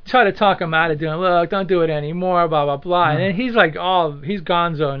try to talk him out of doing. Look, don't do it anymore. Blah blah blah. And then he's like, he's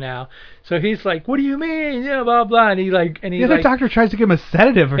gonzo now. So he's like, what do you mean? Yeah, blah blah. And the other doctor tries to give him a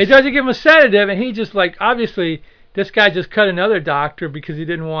sedative. He tries to give him a sedative, and he just obviously. This guy just cut another doctor because he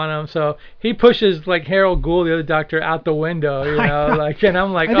didn't want him, so he pushes Harold Gould, the other doctor, out the window. And I'm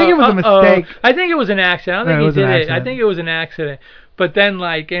like, I think it was a mistake. I think it was an accident. I don't think he did it. I think it was an accident. But then,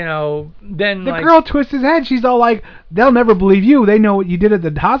 the girl twists his head. She's all like, "They'll never believe you. They know what you did at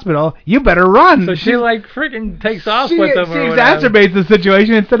the hospital. You better run." So she freaking takes off with them. She exacerbates the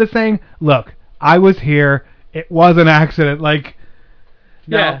situation instead of saying, "Look, I was here. It was an accident."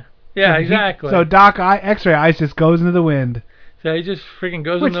 Yeah, exactly. So Doc X-ray eyes just goes into the wind. So he just freaking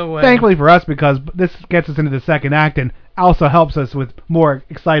goes into the wind. Thankfully for us, because this gets us into the second act and also helps us with more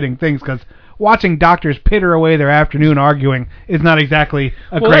exciting things, because watching doctors pitter away their afternoon arguing is not exactly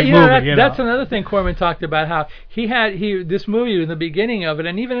a great movie. That's another thing Corman talked about, how this movie in the beginning of it,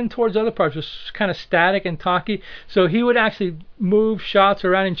 and even towards other parts, was kind of static and talky. So he would actually move shots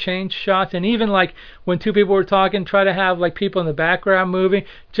around and change shots, and even when two people were talking, try to have people in the background moving,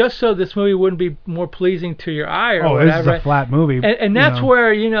 just so this movie wouldn't be more pleasing to your eye or whatever. This is a flat movie. And that's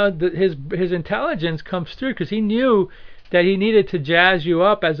where his intelligence comes through, because he knew that he needed to jazz you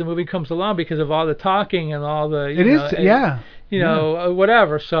up as the movie comes along because of all the talking and all the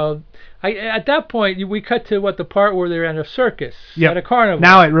whatever. So at that point we cut to the part where they're at a circus, at a carnival.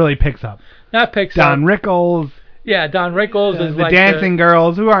 Now it really picks up. That picks Don up. Rickles. Yeah, Don Rickles is the like dancing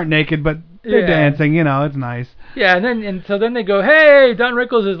girls who aren't naked, but they're dancing. You know, it's nice. Yeah, so then they go, hey, Don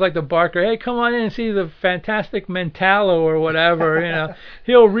Rickles is like the barker. Hey, come on in and see the fantastic Mentalo or whatever. You know,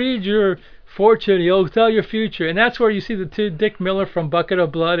 he'll read your fortune. He'll tell your future. And that's where you see the two, Dick Miller from Bucket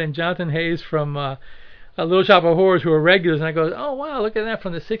of Blood and Jonathan Hayes from A Little Shop of Horrors, who are regulars. And I go, oh wow, look at that,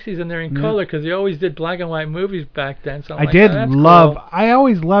 from the '60s, and they're in color, because they always did black and white movies back then. So I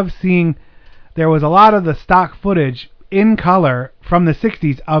always loved seeing. There was a lot of the stock footage in color from the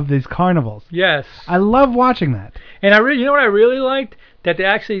 60s of these carnivals. Yes. I love watching that. And you know what I really liked? That they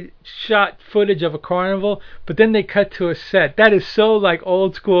actually shot footage of a carnival, but then they cut to a set. That is so like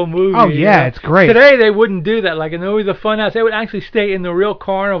old school movie. Oh yeah, it's great. Today they wouldn't do that. Like in the movie The Funhouse, they would actually stay in the real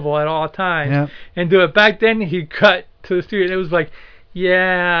carnival at all times and do it. Back then he cut to the studio, and it was like,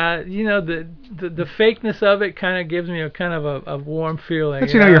 yeah, you know, the fakeness of it kind of gives me a warm feeling.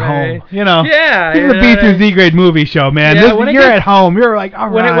 But you're home, you know. Yeah. This is a B through Z grade movie show, man. Yeah, you're at home. You're like, all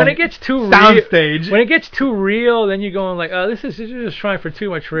right. When it gets too soundstage. When it gets too real, then you're going like, oh, you're just trying for too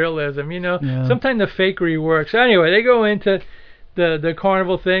much realism, you know. Yeah. Sometimes the fakery works. So anyway, they go into the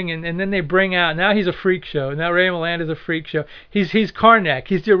carnival thing, and then they bring out, now he's a freak show. Now Ray Milland is a freak show. He's Karnak.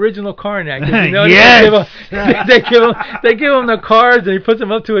 He's the original Karnak. You know, yes. they give him the cards, and he puts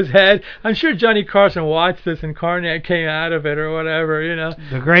them up to his head. I'm sure Johnny Carson watched this, and Karnak came out of it or whatever, you know.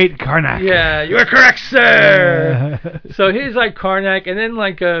 The great Karnak. Yeah, you are correct, sir. So he's like Karnak, and then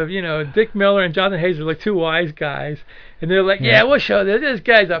like you know, Dick Miller and Jonathan Hayes are like two wise guys. And they're like, yeah, we'll show this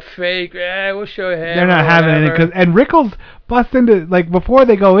guy's a fake. Yeah, we'll show him. They're not having anything. And Rickles busts into, like, before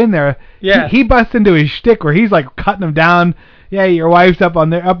they go in there, he busts into his shtick where he's, like, cutting them down. Yeah, your wife's up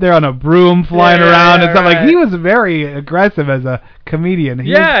there on a broom flying around and stuff. Like, he was very aggressive as a comedian. He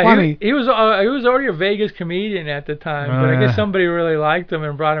was funny. He was already a Vegas comedian at the time. But I guess somebody really liked him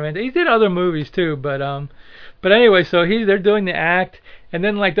and brought him in. He did other movies, too. But anyway, so they're doing the act. And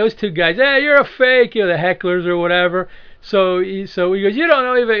then, like, those two guys, hey, you're a fake, you know, the hecklers or whatever. So he goes, you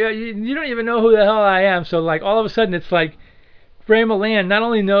don't even know who the hell I am. So like all of a sudden it's like Ray Milland not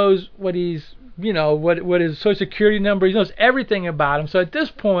only knows what he's, you know, what his social security number, he knows everything about him. So at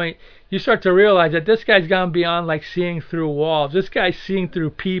this point you start to realize that this guy's gone beyond like seeing through walls. This guy's seeing through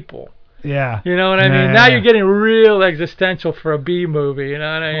people. Yeah. You know what I mean? Now you're getting real existential for a B movie. You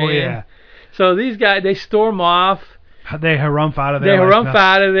know what I mean? Oh yeah. So these guys, they storm off. They harumph out of there.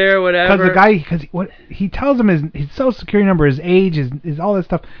 Out of there, whatever. Because the guy, what he tells him his social security number, his age, is all this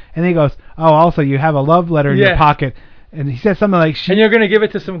stuff, and he goes, "Oh, also you have a love letter in your pocket," and he says something like, "And you're gonna give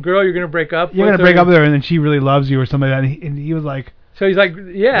it to some girl you're gonna break up. You're gonna break up with her, and then she really loves you or something like that." And he was like, "So he's like,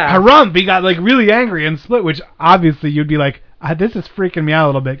 yeah, harumph." He got like really angry and split, which obviously you'd be like, "This is freaking me out a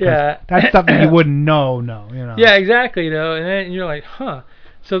little bit." Yeah, that's stuff that you wouldn't know, you know. Yeah, exactly, though, and then you're like, huh.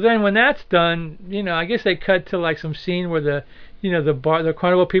 So then when that's done, you know, I guess they cut to like some scene where the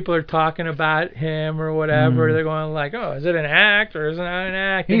carnival people are talking about him or whatever. They're going like, oh, is it an act or is it not an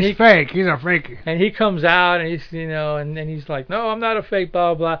act? He's fake. He's a fake. And he comes out and he's, you know, and then he's like, no, I'm not a fake,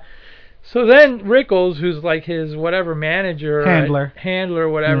 blah, blah, blah. So then Rickles, who's like his whatever manager, handler,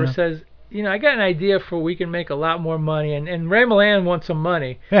 whatever, says, you know, I got an idea for we can make a lot more money. And Ray Milland wants some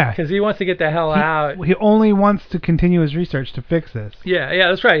money. Yeah. Because he wants to get the hell out. He only wants to continue his research to fix this. Yeah,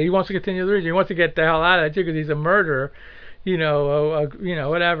 that's right. He wants to continue the research. He wants to get the hell out of it, too, because he's a murderer. You know,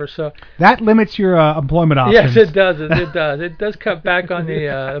 whatever. So that limits your employment options. Yes, it does. It does. It does cut back on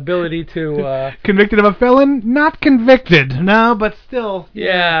the ability to convicted of a felon, not convicted. No, but still.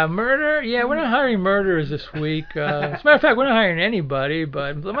 Yeah, murder. Yeah, we're not hiring murderers this week. As a matter of fact, we're not hiring anybody,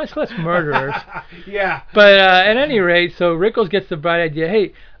 but much less murderers. Yeah. But at any rate, so Rickles gets the bright idea.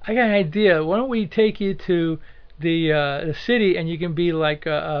 Hey, I got an idea. Why don't we take you to the city and you can be like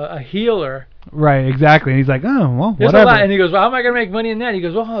a healer. Right, exactly. And he's like, oh, well, there's whatever. A lot, and he goes, well, how am I going to make money in that? He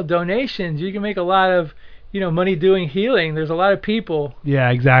goes, well, donations. You can make a lot of, money doing healing. There's a lot of people.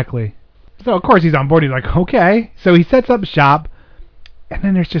 Yeah, exactly. So, of course, he's on board. He's like, okay. So he sets up shop, and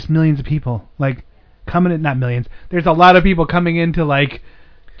then there's just millions of people, like, coming in, not millions. There's a lot of people coming into, like,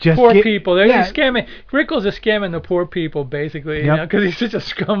 just poor people. They're scamming. Rickles is scamming the poor people, basically, because he's such a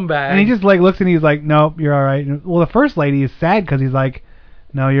scumbag. And he just, like, looks and he's like, nope, you're all right. Well, the first lady is sad because he's like,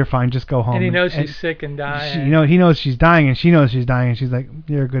 no, you're fine. Just go home. And he knows she's sick and dying. He knows she's dying, and she knows she's dying, and she's like,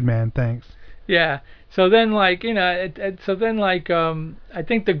 you're a good man. Thanks. Yeah. So then, like, you know, I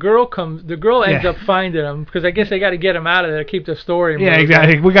think the girl ends up finding him, because I guess they got to get him out of there to keep the story moving. Yeah,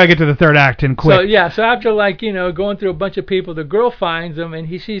 exactly. We got to get to the third act and quick. So after, like, you know, going through a bunch of people, the girl finds him, and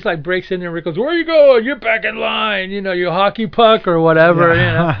she's like, breaks in there and Rick goes, "Where you going? Get back in line, you know, you hockey puck," or whatever, you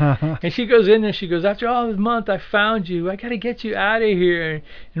know. And she goes in there, she goes, "After all this month, I found you. I got to get you out of here."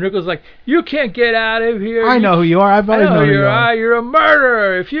 And Rick was like, "You can't get out of here. I know who you are. I've always known who you are. You're a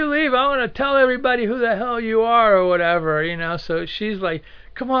murderer. If you leave, I'm going to tell everybody who the hell you are," or whatever, you know. So she's like,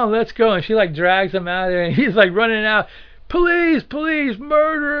 "Come on, let's go." And she like drags him out of there, and he's like running out, "Police, police,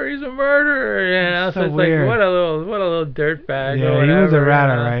 murderer, he's a murderer," you know. So it's weird. like, what a little dirtbag. Yeah, or whatever, he was a rat,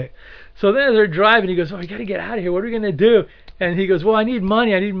 you know? right? So then as they're driving, he goes, "Oh, you got to get out of here. What are we gonna do?" And he goes, "Well, I need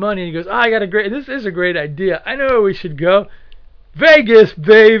money. And he goes, this is a great idea. I know where we should go. Vegas,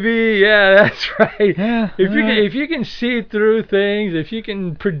 baby." Yeah, that's right. Yeah, if you can see through things, if you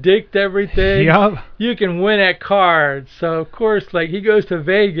can predict everything, you can win at cards. So of course, like, he goes to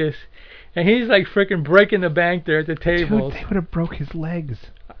Vegas, and he's like freaking breaking the bank there at the tables. Dude, they would have broke his legs.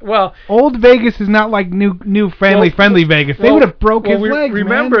 Well, old Vegas is not like new friendly Vegas. They would have broke his legs.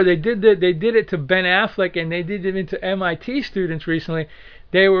 Remember, man. they did it to Ben Affleck, and they did it into MIT students recently.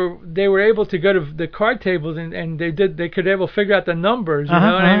 They were able to go to the card tables, and they could able to figure out the numbers. You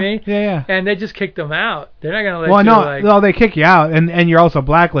know what I mean? Yeah. And they just kicked them out. They're not gonna let no, they kick you out, and you're also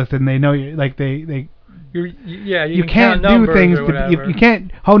blacklisted, and they know you. Like you can't do things. You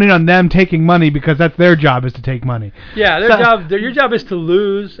can't hone in on them taking money, because that's their job, is to take money. Yeah, your job is to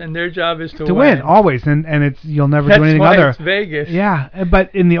lose, and their job is to win always, and you'll never do anything other. That's why it's Vegas. Yeah,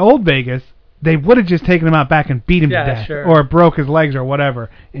 but in the old Vegas, they would have just taken him out back and beat him to death, or broke his legs or whatever,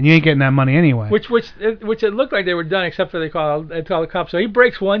 and you ain't getting that money anyway. Which it looked like they were done, except for they call the cops. So he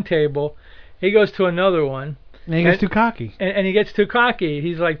breaks one table, he goes to another one. And he gets too cocky. And he gets too cocky.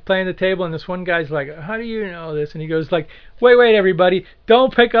 He's like playing the table, and this one guy's like, "How do you know this?" And he goes like, Wait, everybody,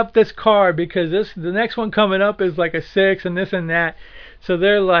 don't pick up this card, because the next one coming up is like a 6 and this and that." So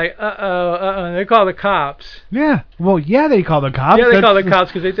they're like, and they call the cops. Yeah. Well, yeah, they call the cops. Yeah, they call the cops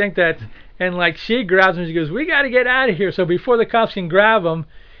because they think that's... And like, she grabs him and she goes, "We got to get out of here." So before the cops can grab him,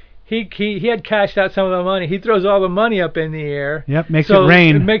 he had cashed out some of the money. He throws all the money up in the air. Yep, makes it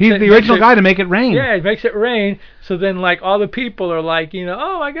rain. He's the original guy to make it rain. Yeah, it makes it rain. So then, like, all the people are like, you know,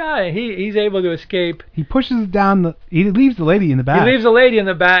 "Oh my God!" He's able to escape. He pushes down he leaves the lady in the back. He leaves the lady in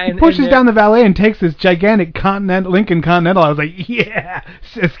the back. He pushes down the valet and takes this gigantic Lincoln Continental. I was like, yeah,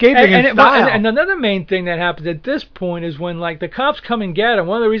 escaping in style. And another main thing that happens at this point is when, like, the cops come and get him.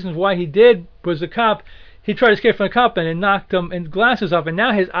 One of the reasons why he did was the cop. He tried to escape from the cop and knocked him and glasses off, and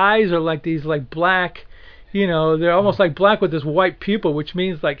now his eyes are like these like black, you know, they're almost like black with this white pupil, which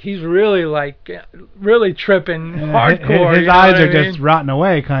means like he's really tripping hardcore. His eyes are just rotting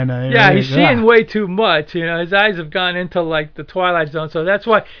away, kind of. Yeah, he's seeing way too much. You know, his eyes have gone into like the Twilight Zone, so that's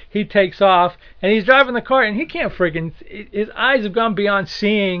why he takes off and he's driving the car and he can't his eyes have gone beyond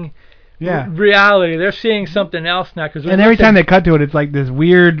seeing. Yeah. Reality. They're seeing something else now. And every time they cut to it, it's like this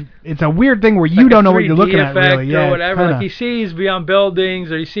weird. It's a weird thing where you don't know what you're looking at, really. Yeah, or whatever. Like he sees beyond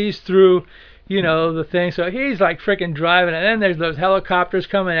buildings, or he sees through, you know, the thing. So he's like freaking driving, and then there's those helicopters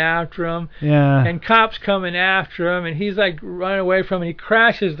coming after him. Yeah. And cops coming after him, and he's like running away from him. And he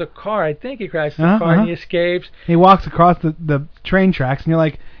crashes the car. I think he crashes the car, and he escapes. He walks across the train tracks, and you're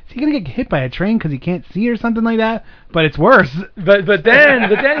like, is he gonna get hit by a train because he can't see or something like that? But it's worse. But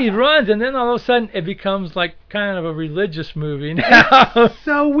then he runs, and then all of a sudden it becomes like kind of a religious movie now. It's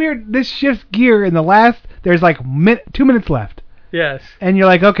so weird. This shifts gear in the last. There's like 2 minutes left. Yes. And you're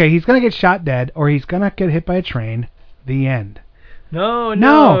like, okay, he's gonna get shot dead, or he's gonna get hit by a train. The end.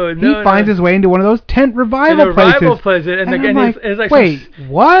 No. He finds his way into one of those tent revival places. And I'm like, it's like wait,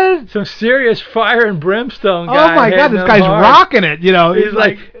 what? Some serious fire and brimstone guy. Oh my God, this guy's rocking it. You know, he's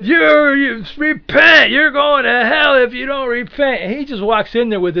like, you repent. You're going to hell if you don't repent. And he just walks in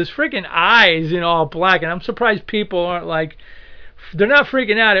there with his freaking eyes, you know, all black. And I'm surprised people aren't like, they're not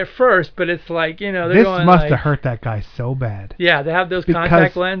freaking out at first, but it's like, you know, they're going this must have hurt that guy so bad. Yeah, they have those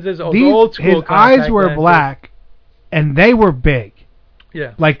contact lenses, old school. His eyes were black, and they were big.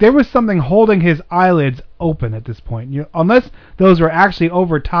 Yeah. Like there was something holding his eyelids open at this point. Unless those were actually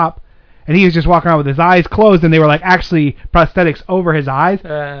over top, and he was just walking around with his eyes closed, and they were like actually prosthetics over his eyes.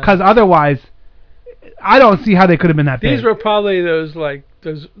 Because otherwise, I don't see how they could have been that big. These were probably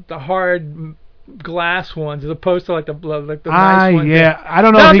the hard glass ones, as opposed to like the nice ones. Yeah, I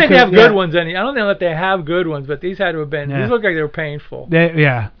don't know. I don't think they have good ones. I don't think that they have good ones, but these had to have been. Yeah. These look like they were painful.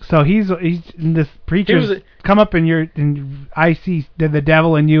 So he's in this preacher's come up and I see the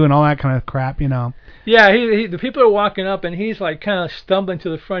devil in you and all that kind of crap, you know. Yeah, the people are walking up and he's like kind of stumbling to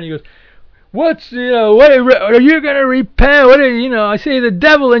the front. He goes, what's, what are you going to repent? What are, I see the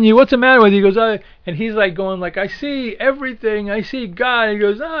devil in you. What's the matter with you? He goes, and he's like going like, I see everything. I see God. And he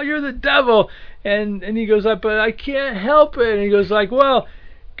goes, oh, you're the devil. And he goes like, but I can't help it. And he goes like, well,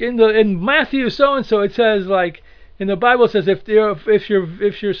 in Matthew so-and-so, it says like, in the Bible it says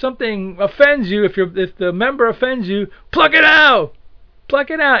if something offends you, if the member offends you, pluck it out.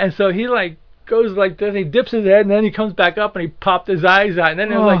 And so he like goes like this, he dips his head, and then he comes back up and he popped his eyes out, and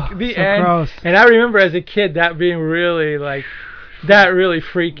then it was like the end. Gross. And I remember as a kid that being really like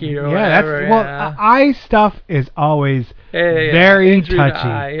freaky or whatever. Eye stuff is always very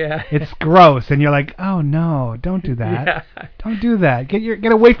touchy. It's gross, and you're like, oh no, don't do that. Don't do that.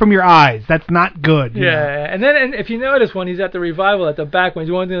 Get away from your eyes. That's not good. And then if you notice when he's at the revival at the back, when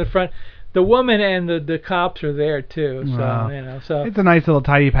he's going to the front, the woman and the cops are there too. So wow. So it's a nice little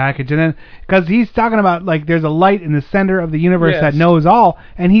tidy package. And then because he's talking about like there's a light in the center of the universe that knows all,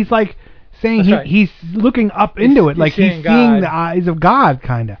 and he's like saying he's looking up into it, like he's seeing the eyes of God,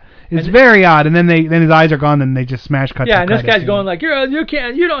 kind of. It's very odd, and then his eyes are gone, and they just smash cut. Yeah, and this guy's going like, you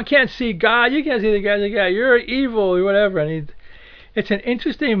can't see God, you can't see the guy, you're evil or whatever, and it's an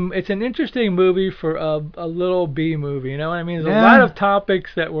interesting movie for a little B movie, you know what I mean? There's a lot of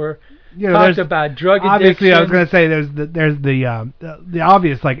topics that were talked about, drug addiction. Obviously, I was going to say there's the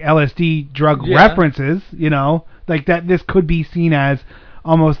obvious like LSD drug references, like that. This could be seen as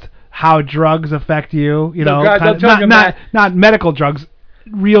almost how drugs affect you, not medical drugs.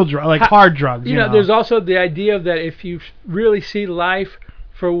 Real drugs, like hard drugs. There's also the idea of that if you really see life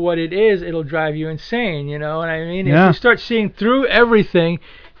for what it is, it'll drive you insane. You know what I mean? If you start seeing through everything,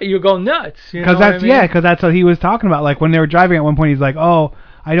 you go nuts. Because that's what he was talking about. Like when they were driving at one point, he's like, "Oh,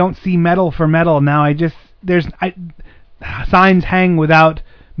 I don't see metal for metal now. Signs hang without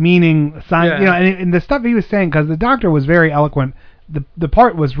meaning. Signs, and the stuff he was saying, because the doctor was very eloquent. The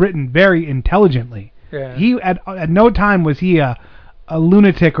part was written very intelligently. Yeah. He at no time was he a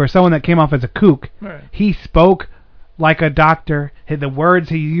lunatic or someone that came off as a kook. Right. He spoke like a doctor. The words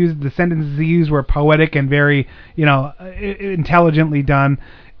he used, the sentences he used were poetic and very, intelligently done.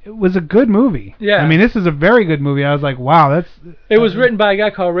 It was a good movie. Yeah. I mean, this is a very good movie. I was like, wow, It was written by a guy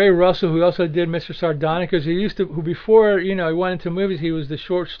called Ray Russell, who also did Mr. Sardonicus. Who before, he went into movies, he was the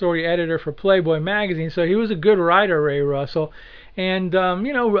short story editor for Playboy magazine. So he was a good writer, Ray Russell. And,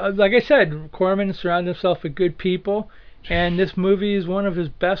 like I said, Corman surrounded himself with good people. And this movie is one of his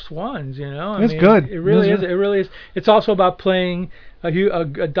best ones, It's good. It really is. It really is. It's also about playing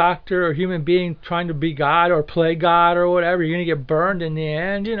a doctor or human being trying to be God or play God or whatever. You're going to get burned in the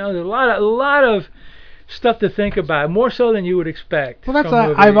end. There's a lot of stuff to think about, more so than you would expect.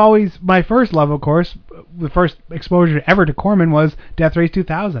 Well, my first love, of course, the first exposure ever to Corman was Death Race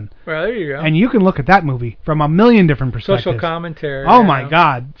 2000. Well, there you go. And you can look at that movie from a million different perspectives. Social commentary. Oh my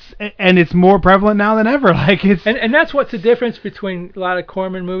God! And it's more prevalent now than ever. And that's what's the difference between a lot of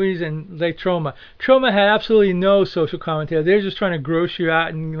Corman movies and like Troma. Troma had absolutely no social commentary. They're just trying to gross you out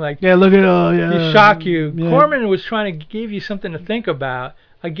and look at shock you. Yeah. Corman was trying to give you something to think about.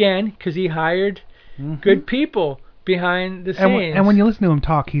 Again, because he hired good people behind the scenes. And when you listen to him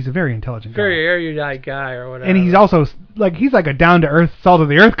talk, he's a very intelligent guy. Very erudite guy or whatever. And he's also he's like a down-to-earth,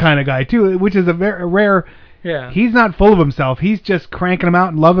 salt-of-the-earth kind of guy too, which is a very rare. Yeah. He's not full of himself. He's just cranking them out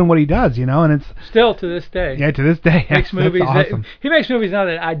and loving what he does, and it's still to this day. Yeah, to this day. Makes movies. Awesome. He makes movies now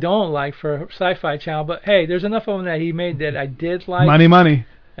that I don't like for Sci-Fi Channel, but hey, there's enough of them that he made that I did like. Money.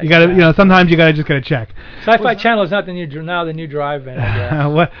 You gotta, sometimes you gotta just get a check. Sci-Fi Channel is not the new drive-in. I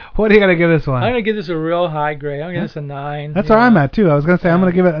guess. What are you gonna give this one? I'm gonna give this a real high grade. I'm gonna give this a 9. That's where I'm at too. I was gonna say I'm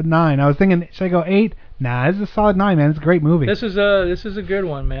gonna give it a 9. I was thinking, should I go 8? Nah, this is a solid 9, man. It's a great movie. This is a good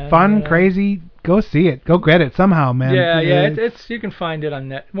one, man. Fun, crazy. Go see it. Go get it somehow, man. Yeah. It's you can find it on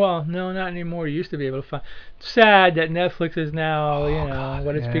net. Well, no, not anymore. You used to be able to find. Sad that Netflix is now,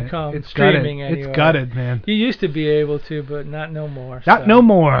 it's become. It's streaming gutted. anyway. It's gutted, man. You used to be able to, but not no more. No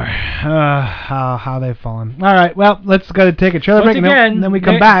more. How they've fallen. All right, well, let's go to take a trailer break, and then we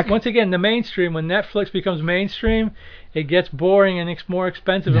come back. Once again, the mainstream, when Netflix becomes mainstream, it gets boring and it's more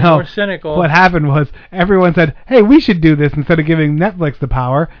expensive and more cynical. What happened was everyone said, hey, we should do this instead of giving Netflix the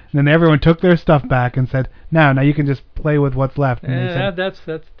power. And then everyone took their stuff back and said, now you can just play with what's left. And yeah, that's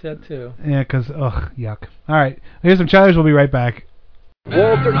that too. Yeah, because, yuck. All right, here's some trailers. We'll be right back.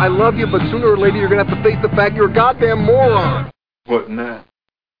 Walter, I love you, but sooner or later you're going to have to face the fact you're a goddamn moron. What now?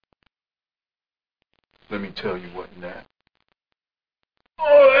 Let me tell you what now.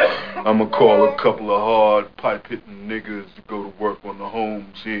 I'm gonna call a couple of hard pipe-hitting niggas to go to work on the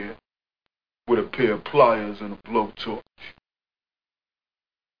homes here with a pair of pliers and a blowtorch.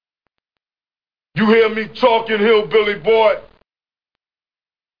 You hear me talking, hillbilly boy?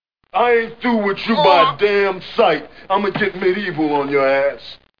 I ain't through with you by a damn sight. I'ma get medieval on your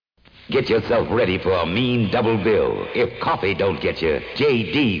ass. Get yourself ready for a mean double bill. If coffee don't get you,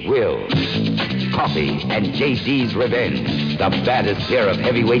 J.D. will. Coffee and J.D.'s Revenge. The baddest pair of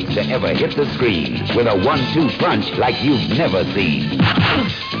heavyweights to ever hit the screen. With a 1-2 punch like you've never seen.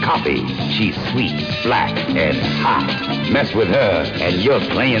 Coffee, she's sweet, black, and hot. Mess with her, and you're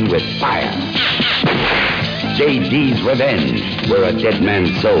playing with fire. J.D.'s Revenge, where a dead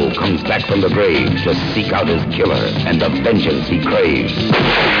man's soul comes back from the grave to seek out his killer and the vengeance he craves.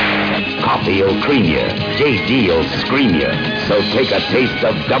 Coffee'll cream you, J.D.'ll scream you. So take a taste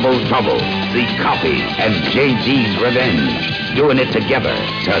of double trouble. See Coffee and J.D.'s Revenge, doing it together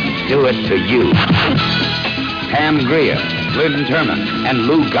to do it to you. Pam Grier, Lynn Turman, and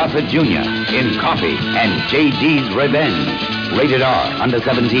Lou Gossett Jr. in Coffee and J.D.'s Revenge. Rated R, under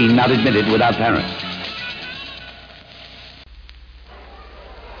 17, not admitted without parents.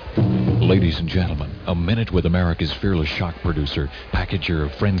 Ladies and gentlemen, a minute with America's fearless shock producer, packager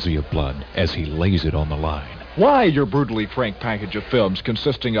of Frenzy of Blood, as he lays it on the line. Why your brutally frank package of films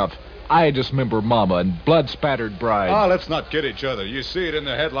consisting of I Dismember Mama and Blood-Spattered Bride? Ah, let's not kid each other. You see it in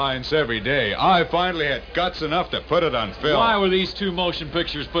the headlines every day. I finally had guts enough to put it on film. Why were these two motion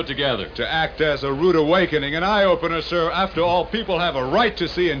pictures put together? To act as a rude awakening, an eye-opener, sir. After all, people have a right to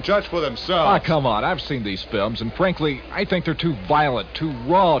see and judge for themselves. Ah, come on. I've seen these films, and frankly, I think they're too violent, too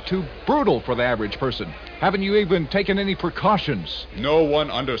raw, too brutal for the average person. Haven't you even taken any precautions? No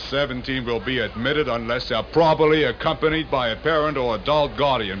one under 17 will be admitted unless they're properly accompanied by a parent or adult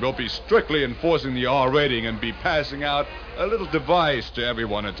guardian. We'll be strictly enforcing the R rating and be passing out a little device to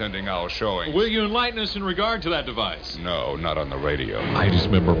everyone attending our showing. Will you enlighten us in regard to that device? No, not on the radio. I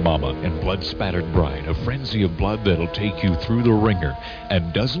Dismember Mama and Blood-Spattered Bride, a frenzy of blood that'll take you through the ringer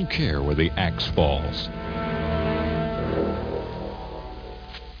and doesn't care where the axe falls.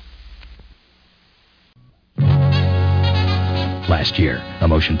 Last year, a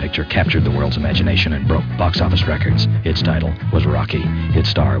motion picture captured the world's imagination and broke box office records. Its title was Rocky. Its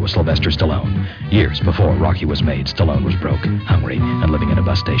star was Sylvester Stallone. Years before Rocky was made, Stallone was broke, hungry, and living in a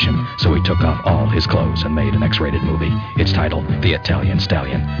bus station. So he took off all his clothes and made an X-rated movie. Its title, The Italian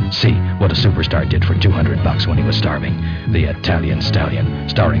Stallion. See what a superstar did for $200 when he was starving. The Italian Stallion,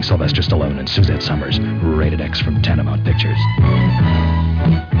 starring Sylvester Stallone and Suzette Summers. Rated X from Tanamount Pictures.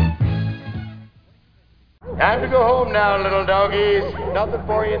 Time to go home now, little doggies. Nothing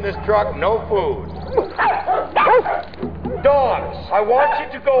for you in this truck, no food. Dogs, I want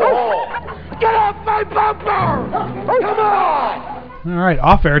you to go home. Get off my bumper! Come on! All right,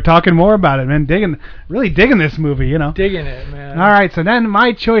 off air, talking more about it, man. Really digging this movie, you know. Digging it, man. All right, so then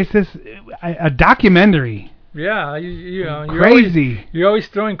my choice is a documentary. Yeah, you know, crazy. You're always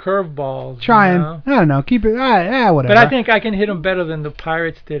throwing curveballs. Trying, you know? I don't know, keep it, whatever. But I think I can hit them better than the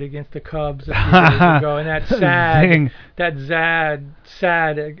Pirates did against the Cubs a few days ago. And that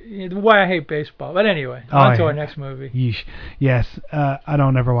sad, why I hate baseball. But anyway, on to our next movie. Yeesh. Yes, I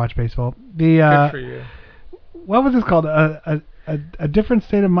don't ever watch baseball. Good for you. What was this called? A different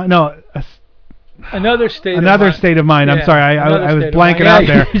state of mind? No, Another state of mind. Yeah, I'm sorry, I was blanking out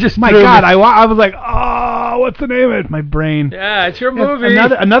there. My God, I was like, oh, what's the name of it? My brain. Yeah, it's your movie.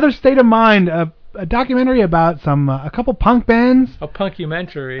 Another state of mind. A documentary about a couple punk bands. A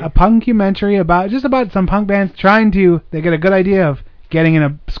punkumentary. A punkumentary about some punk bands they get a good idea of getting in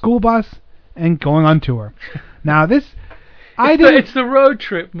a school bus and going on tour. Now it's the road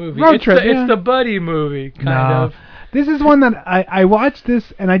trip movie. It's the buddy movie, kind of. This is one that I watched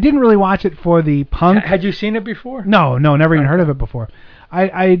this, and I didn't really watch it for the punk. Had you seen it before? No, never even heard of it before.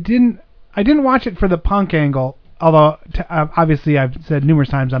 I didn't watch it for the punk angle, although obviously I've said numerous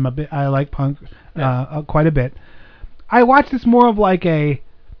times I like punk quite a bit. I watched this more of like a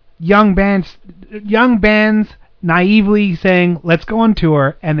young bands naively saying, let's go on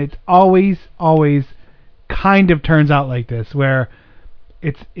tour, and it always kind of turns out like this, where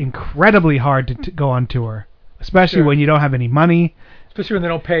it's incredibly hard to go on tour. Especially when you don't have any money. Especially when they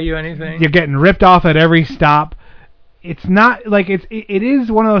don't pay you anything. You're getting ripped off at every stop. It's not like it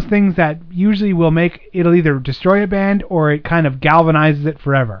is one of those things that usually it'll either destroy a band or it kind of galvanizes it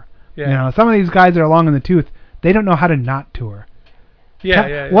forever. Yeah. You know, some of these guys that are long in the tooth, they don't know how to not tour.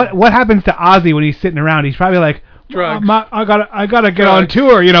 Yeah. What happens to Ozzy when he's sitting around? He's probably like, drugs. I gotta get on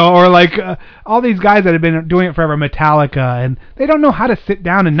tour, you know, or like all these guys that have been doing it forever, Metallica, and they don't know how to sit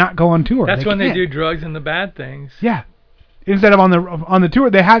down and not go on tour. That's when they do drugs and the bad things. Yeah, instead of on the tour,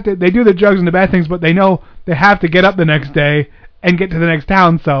 they do the drugs and the bad things, but they know they have to get up the next day and get to the next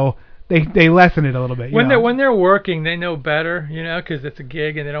town, so they lessen it a little bit. When they're working, they know better, because it's a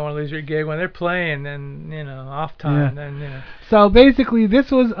gig and they don't want to lose your gig. When they're playing, then off time, then. So basically,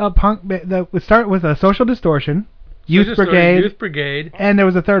 this was a punk that would start with a Social Distortion, Youth Brigade, and there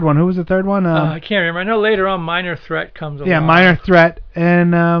was a third one. Who was the third one? I can't remember. I know later on Minor Threat comes along. Yeah, Minor Threat,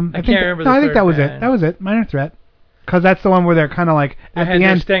 and I can't remember. I think that was it. That was it. Minor Threat, because that's the one where they're kind of like at the end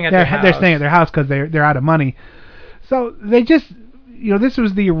they're staying at their house because they're out of money. So they just. This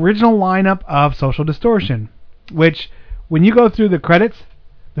was the original lineup of Social Distortion, which, when you go through the credits,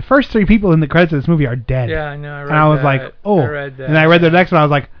 the first 3 people in the credits of this movie are dead. Yeah, I know. And I was like, oh. I read that. And I read the next one. I was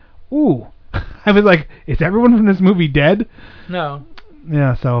like, ooh. I was like, is everyone from this movie dead? No.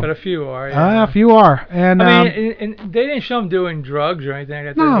 Yeah, so. But a few are. Yeah. A few are, and I mean, and they didn't show them doing drugs or anything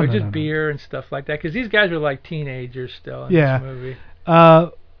like that. No, just beer and stuff like that, because these guys were like teenagers still in this movie.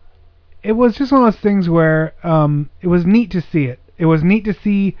 It was just one of those things where it was neat to see it. It was neat to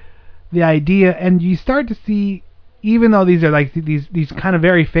see the idea, and you start to see, even though these are like these kind of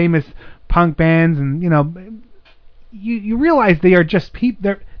very famous punk bands, and you realize they are just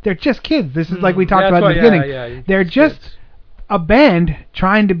they're just kids. This is like we talked about in the beginning. They're just a band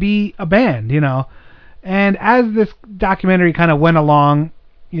trying to be a band, And as this documentary kind of went along,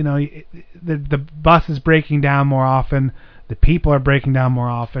 the bus is breaking down more often. The people are breaking down more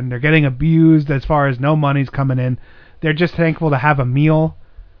often. They're getting abused as far as no money's coming in. They're just thankful to have a meal.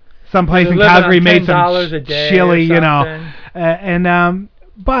 Some place in Calgary made some chili,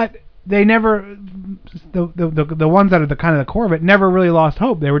 but they never, the ones that are the kind of the core of it, never really lost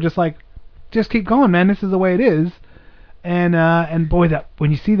hope. They were just like, just keep going, man. This is the way it is. And boy, that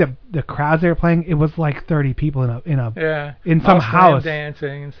when you see the crowds they were playing, it was like 30 people in some house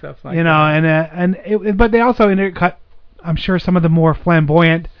dancing and stuff like that. But they also intercut, I'm sure, some of the more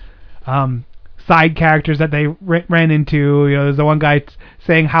flamboyant side characters that they ran into. There's the one guy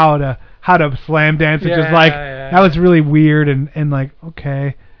saying how to slam dance, which is like that was really weird and like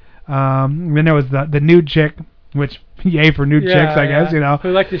okay. Then there was the nude chick, which yay for nude chicks, I guess. Who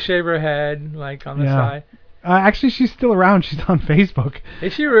like to shave her head like on the side. Actually, she's still around. She's on Facebook.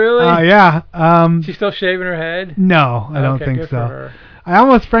 Is she really? Yeah. She's still shaving her head? No, I don't think so. I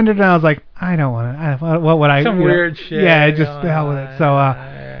almost friended her and I was like, I don't want to. What would I? Some weird shit. Yeah, just the hell with it. So,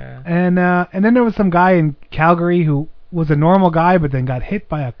 and then there was some guy in Calgary who was a normal guy, but then got hit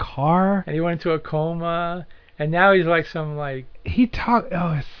by a car. And he went into a coma, and now he's like some like. He talked.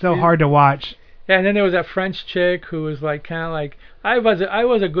 Oh, it's so hard to watch. Yeah, and then there was that French chick who was like kind of like I was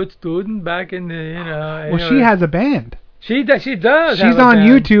a good student back in the Well, she has a band. She does. She's on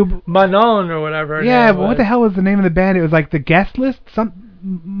YouTube. Manon or whatever. Yeah, but what the hell was the name of the band? It was like the Guest List,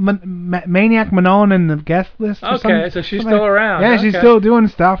 Maniac Manon and the Guest List. Okay, so she's still around. Yeah, she's still doing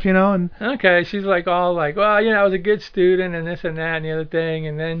stuff, And okay, she's like all like, well, I was a good student and this and that and the other thing,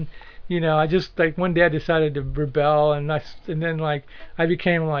 and then. I just like one day I decided to rebel, and then like I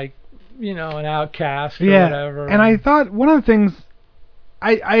became like, an outcast or whatever. And I thought one of the things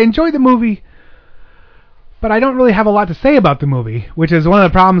I enjoyed the movie, but I don't really have a lot to say about the movie, which is one of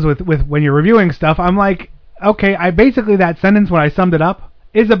the problems with when you're reviewing stuff. I'm like, okay, basically that sentence when I summed it up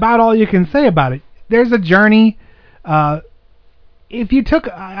is about all you can say about it. There's a journey. If you took,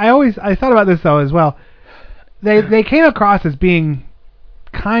 I thought about this though as well. They came across as being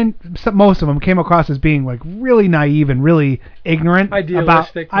most of them came across as being like really naive and really ignorant,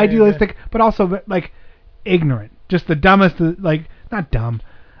 idealistic, but also like ignorant, just the dumbest, like not dumb.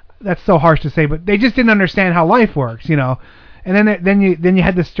 That's so harsh to say, but they just didn't understand how life works, And then you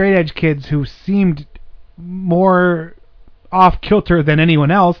had the straight edge kids who seemed more off kilter than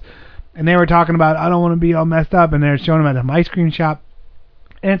anyone else, and they were talking about I don't want to be all messed up, and they're showing them at an ice cream shop,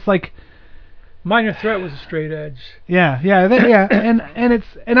 and it's like. Minor Threat was a straight edge. Yeah, and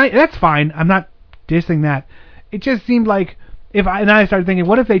that's fine. I'm not dissing that. It just seemed like I started thinking,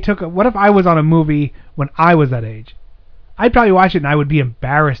 what if I was on a movie when I was that age? I'd probably watch it and I would be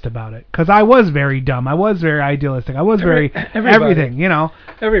embarrassed about it because I was very dumb. I was very idealistic. I was everything,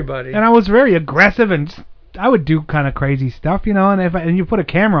 Everybody. And I was very aggressive and I would do kind of crazy stuff, And you put a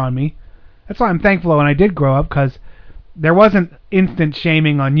camera on me, that's why I'm thankful when I did grow up because. There wasn't instant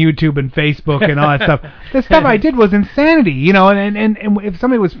shaming on YouTube and Facebook and all that stuff. The stuff I did was insanity, and if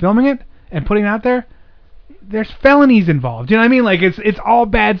somebody was filming it and putting it out there, there's felonies involved. You know what I mean? Like it's all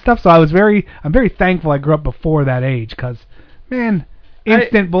bad stuff. So I'm very thankful I grew up before that age because, man,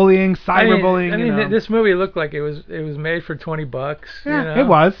 instant bullying, cyberbullying. I mean this movie looked like it was made for $20. Yeah, it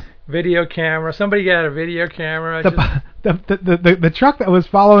was. Video camera. Somebody got a video camera. The truck that was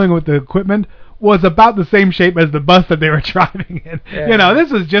following with the equipment was about the same shape as the bus that they were driving in. Yeah.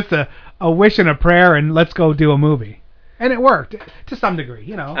 This was just a wish and a prayer and let's go do a movie. And it worked to some degree,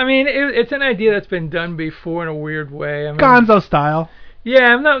 you know. I mean, it's an idea that's been done before in a weird way. I mean, Gonzo style.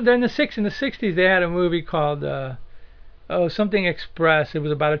 Yeah, no, in the 60s they had a movie called something Express. It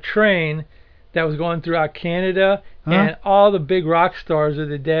was about a train that was going throughout Canada, and all the big rock stars of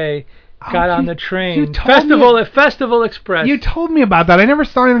the day got on the train. Festival Express. You told me about that. I never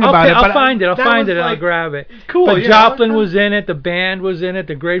saw anything about it. I'll find it. I'll grab it. Cool. But Joplin was in it. The band was in it.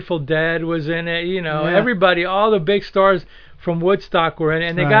 The Grateful Dead was in it. You know, everybody, all the big stars from Woodstock were in it.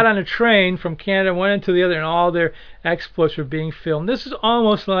 And they got on a train from Canada, went into the other, and all their exploits were being filmed. This is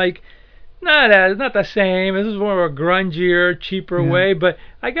almost like, not the same. This is more of a grungier, cheaper way, but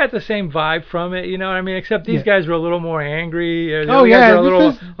I got the same vibe from it. You know what I mean? Except these guys were a little more angry. Guys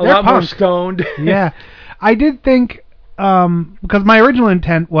are a lot more stoned. Yeah, I did think because my original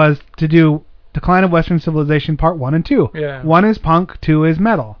intent was to do Decline of Western Civilization Part 1 and 2. Yeah. 1 is punk, 2 is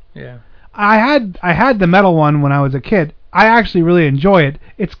metal. Yeah. I had the metal one when I was a kid. I actually really enjoy it.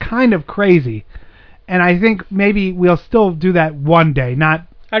 It's kind of crazy, and I think maybe we'll still do that one day.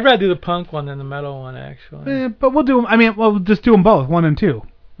 I'd rather do the punk one than the metal one, actually. But we'll do them. I mean, we'll just do them both, 1 and 2,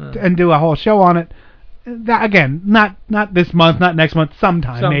 and do a whole show on it. That, again, not this month, not next month,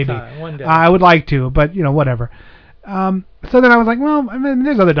 sometime maybe. One day. I would like to, but whatever. So then I was like, well, I mean,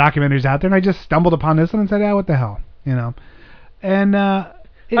 there's other documentaries out there, and I just stumbled upon this one and said, what the hell, And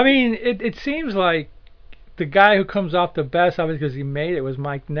it seems like the guy who comes off the best, obviously, because he made it, was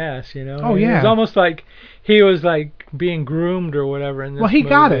Mike Ness. Oh, yeah. It was almost like he was like being groomed or whatever in this movie. Well, he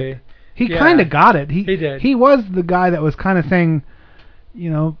got it. He kind of got it. He did. He was the guy that was kind of saying, he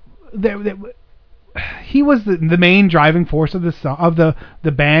was the main driving force of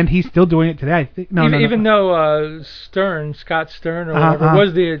the band. He's still doing it today. I think. Even though Scott Stern or whatever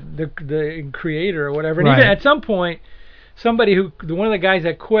was the creator or whatever, and even at some point, somebody one of the guys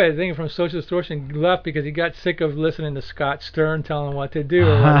that quit, I think from Social Distortion, left because he got sick of listening to Scott Stern telling him what to do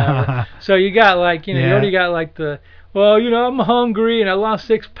or whatever. So you got you already got I'm hungry and I lost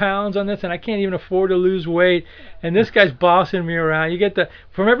 6 pounds on this and I can't even afford to lose weight and this guy's bossing me around. You get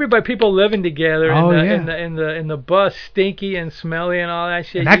from everybody, people living together in the bus, stinky and smelly and all that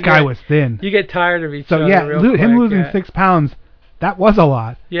shit. And that guy was thin. You get tired of each other. So him losing 6 pounds, that was a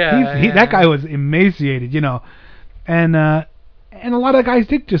lot. Yeah, that guy was emaciated, And a lot of guys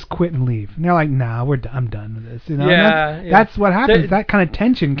did just quit and leave. And they're like, nah, I'm done with this. That's what happens. That kind of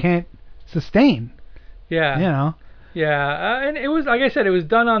tension can't sustain. Yeah. Yeah, and it was, like I said, it was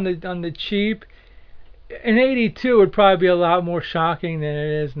done on the cheap. In '82, it would probably be a lot more shocking than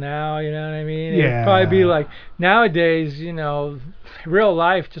it is now. You know what I mean? Yeah. It'd probably be like nowadays. Real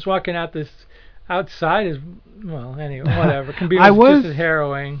life, just walking outside is, well, anyway, whatever. Can be just as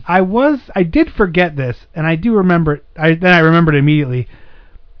harrowing. I did forget this, and I do remember it. Then I remembered it immediately.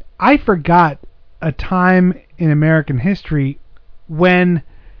 I forgot a time in American history when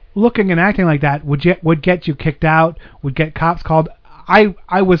looking and acting like that would get you kicked out, would get cops called. I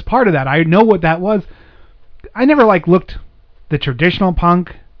was part of that. I know what that was. I never looked the traditional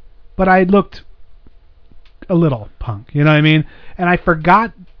punk, but I looked a little punk. You know what I mean? And I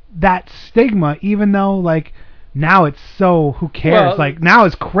forgot that stigma, even though now it's so, who cares? Well, now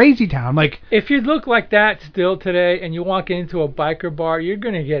it's crazy town. If you look like that still today and you walk into a biker bar, you're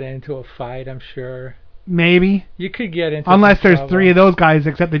gonna get into a fight, I'm sure. Maybe you could get into unless there's trouble. 3 of those guys,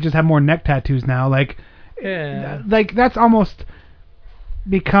 except they just have more neck tattoos now. That's almost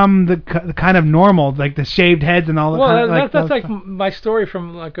become the kind of normal, the shaved heads and all that. Well, that's my story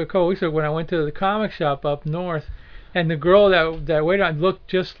from a couple weeks ago when I went to the comic shop up north, and the girl that waited on looked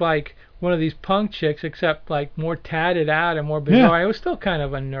just like one of these punk chicks, except more tatted out and more bizarre. Yeah. It was still kind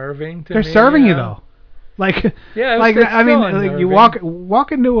of unnerving to me. They're serving you though. You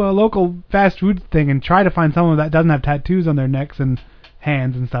walk into a local fast food thing and try to find someone that doesn't have tattoos on their necks and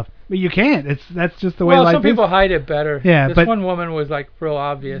hands and stuff. But you can't. That's just the way life is. Some people hide it better. Yeah, this one woman was real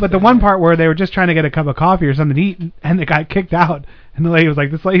obvious. But the one part where they were just trying to get a cup of coffee or something to eat, and they got kicked out, and the lady was like,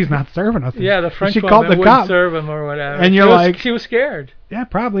 "This lady's not serving us." Yeah, the French she woman called the wouldn't cop. serve him or whatever. And she was scared. Yeah,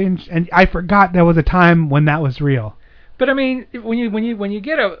 probably. And I forgot there was a time when that was real. But I mean, when you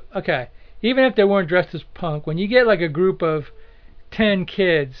get even if they weren't dressed as punk, when you get a group of 10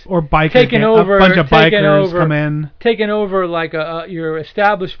 kids or bikers, a bunch of bikers come in, taking over your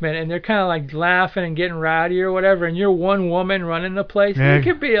establishment, and they're kind of laughing and getting rowdy or whatever, and you're one woman running the place, it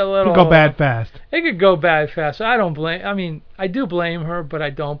could be a little. It could go bad fast. It could go bad fast. So I don't blame. I mean, I do blame her, but I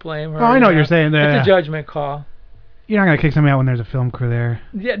don't blame her. Oh, I know what you're saying there. It's a judgment call. You're not gonna kick somebody out when there's a film crew there.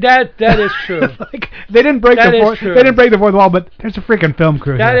 Yeah, that is true. They didn't break they didn't break the fourth wall, but there's a freaking film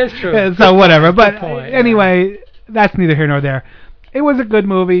crew. That here. is true. So whatever. But anyway, that's neither here nor there. It was a good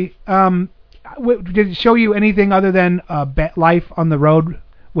movie. Did it show you anything other than life on the road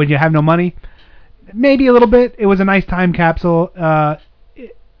when you have no money? Maybe a little bit. It was a nice time capsule.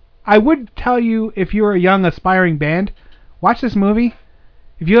 I would tell you, if you're a young aspiring band, watch this movie.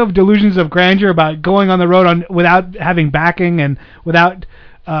 If you have delusions of grandeur about going on the road without having backing and without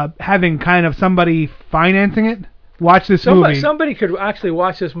having kind of somebody financing it, watch this movie. Somebody could actually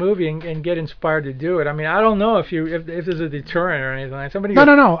watch this movie and get inspired to do it. I mean, I don't know if there's a deterrent or anything. Somebody.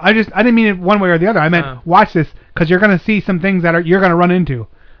 No. I didn't mean it one way or the other. I meant watch this because you're going to see some things that you're going to run into.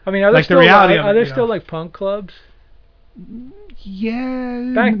 I mean, are there still like punk clubs?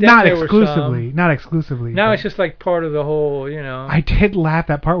 Yeah, back then not there exclusively. Were some. Not exclusively. Now it's just like part of the whole, I did laugh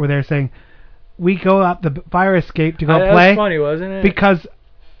that part where they're saying, we go up the fire escape to go play. That was funny, wasn't it? Because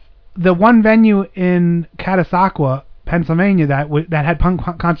the one venue in Catasauqua, Pennsylvania, that had punk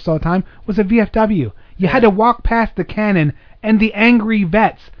concerts all the time was a VFW. You had to walk past the Cannon and the Angry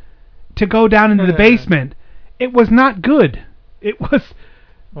Vets to go down into the basement. It was not good. It was.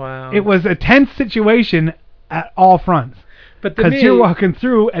 Wow. It was a tense situation at all fronts. Because you're walking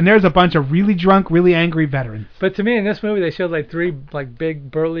through and there's a bunch of really drunk, really angry veterans. But to me, in this movie, they showed like 3 like big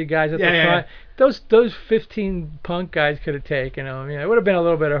burly guys at the front. Those 15 punk guys could have taken them. It would have been a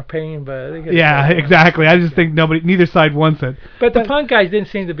little bit of pain, but they could have exactly. I just think neither side wants it. But the punk guys didn't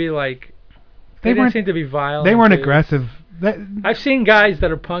seem to be like. They didn't seem to be violent. They weren't aggressive. I've seen guys that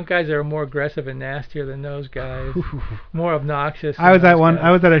are punk guys that are more aggressive and nastier than those guys. More obnoxious. I was at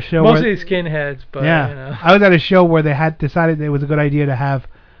a show. Mostly skinheads, but I was at a show where they had decided it was a good idea to have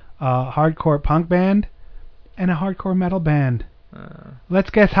a hardcore punk band and a hardcore metal band.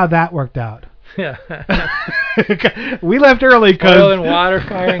 Let's guess how that worked out. Yeah. We left early because oil and water,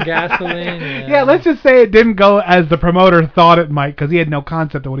 fire and gasoline. Yeah, let's just say it didn't go as the promoter thought it might because he had no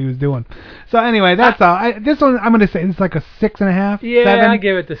concept of what he was doing. So anyway, that's all. This one I'm going to say it's like a 6.5. Yeah, 7. I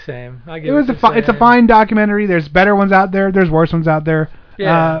give it the same. It's a fine documentary. There's better ones out there. There's worse ones out there.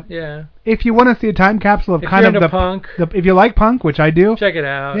 Yeah. If you want to see a time capsule of kind of the punk, if you like punk, which I do, check it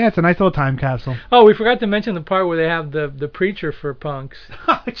out. Yeah, it's a nice little time capsule. Oh, we forgot to mention the part where they have the preacher for punks.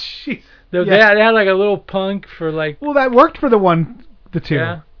 Oh, jeez. They had like a little punk for like. Well, that worked for the two.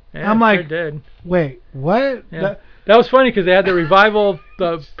 Yeah, I'm like, sure did. Wait, what? Yeah. That was funny because they had the revival,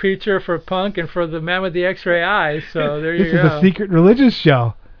 the preacher for punk, and for the man with the X-ray eyes. So there you go. This is a secret religious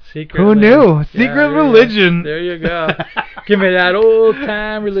show. Who knew? Secret religion. There you go. Give me that old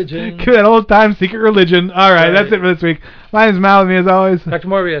time religion. Give me that old time secret religion. All right, that's it for this week. My name's Mal, with me as always, Dr.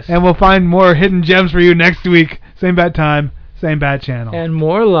 Morbius. And we'll find more hidden gems for you next week. Same bad time, same bad channel. And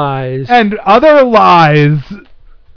more lies. And other lies.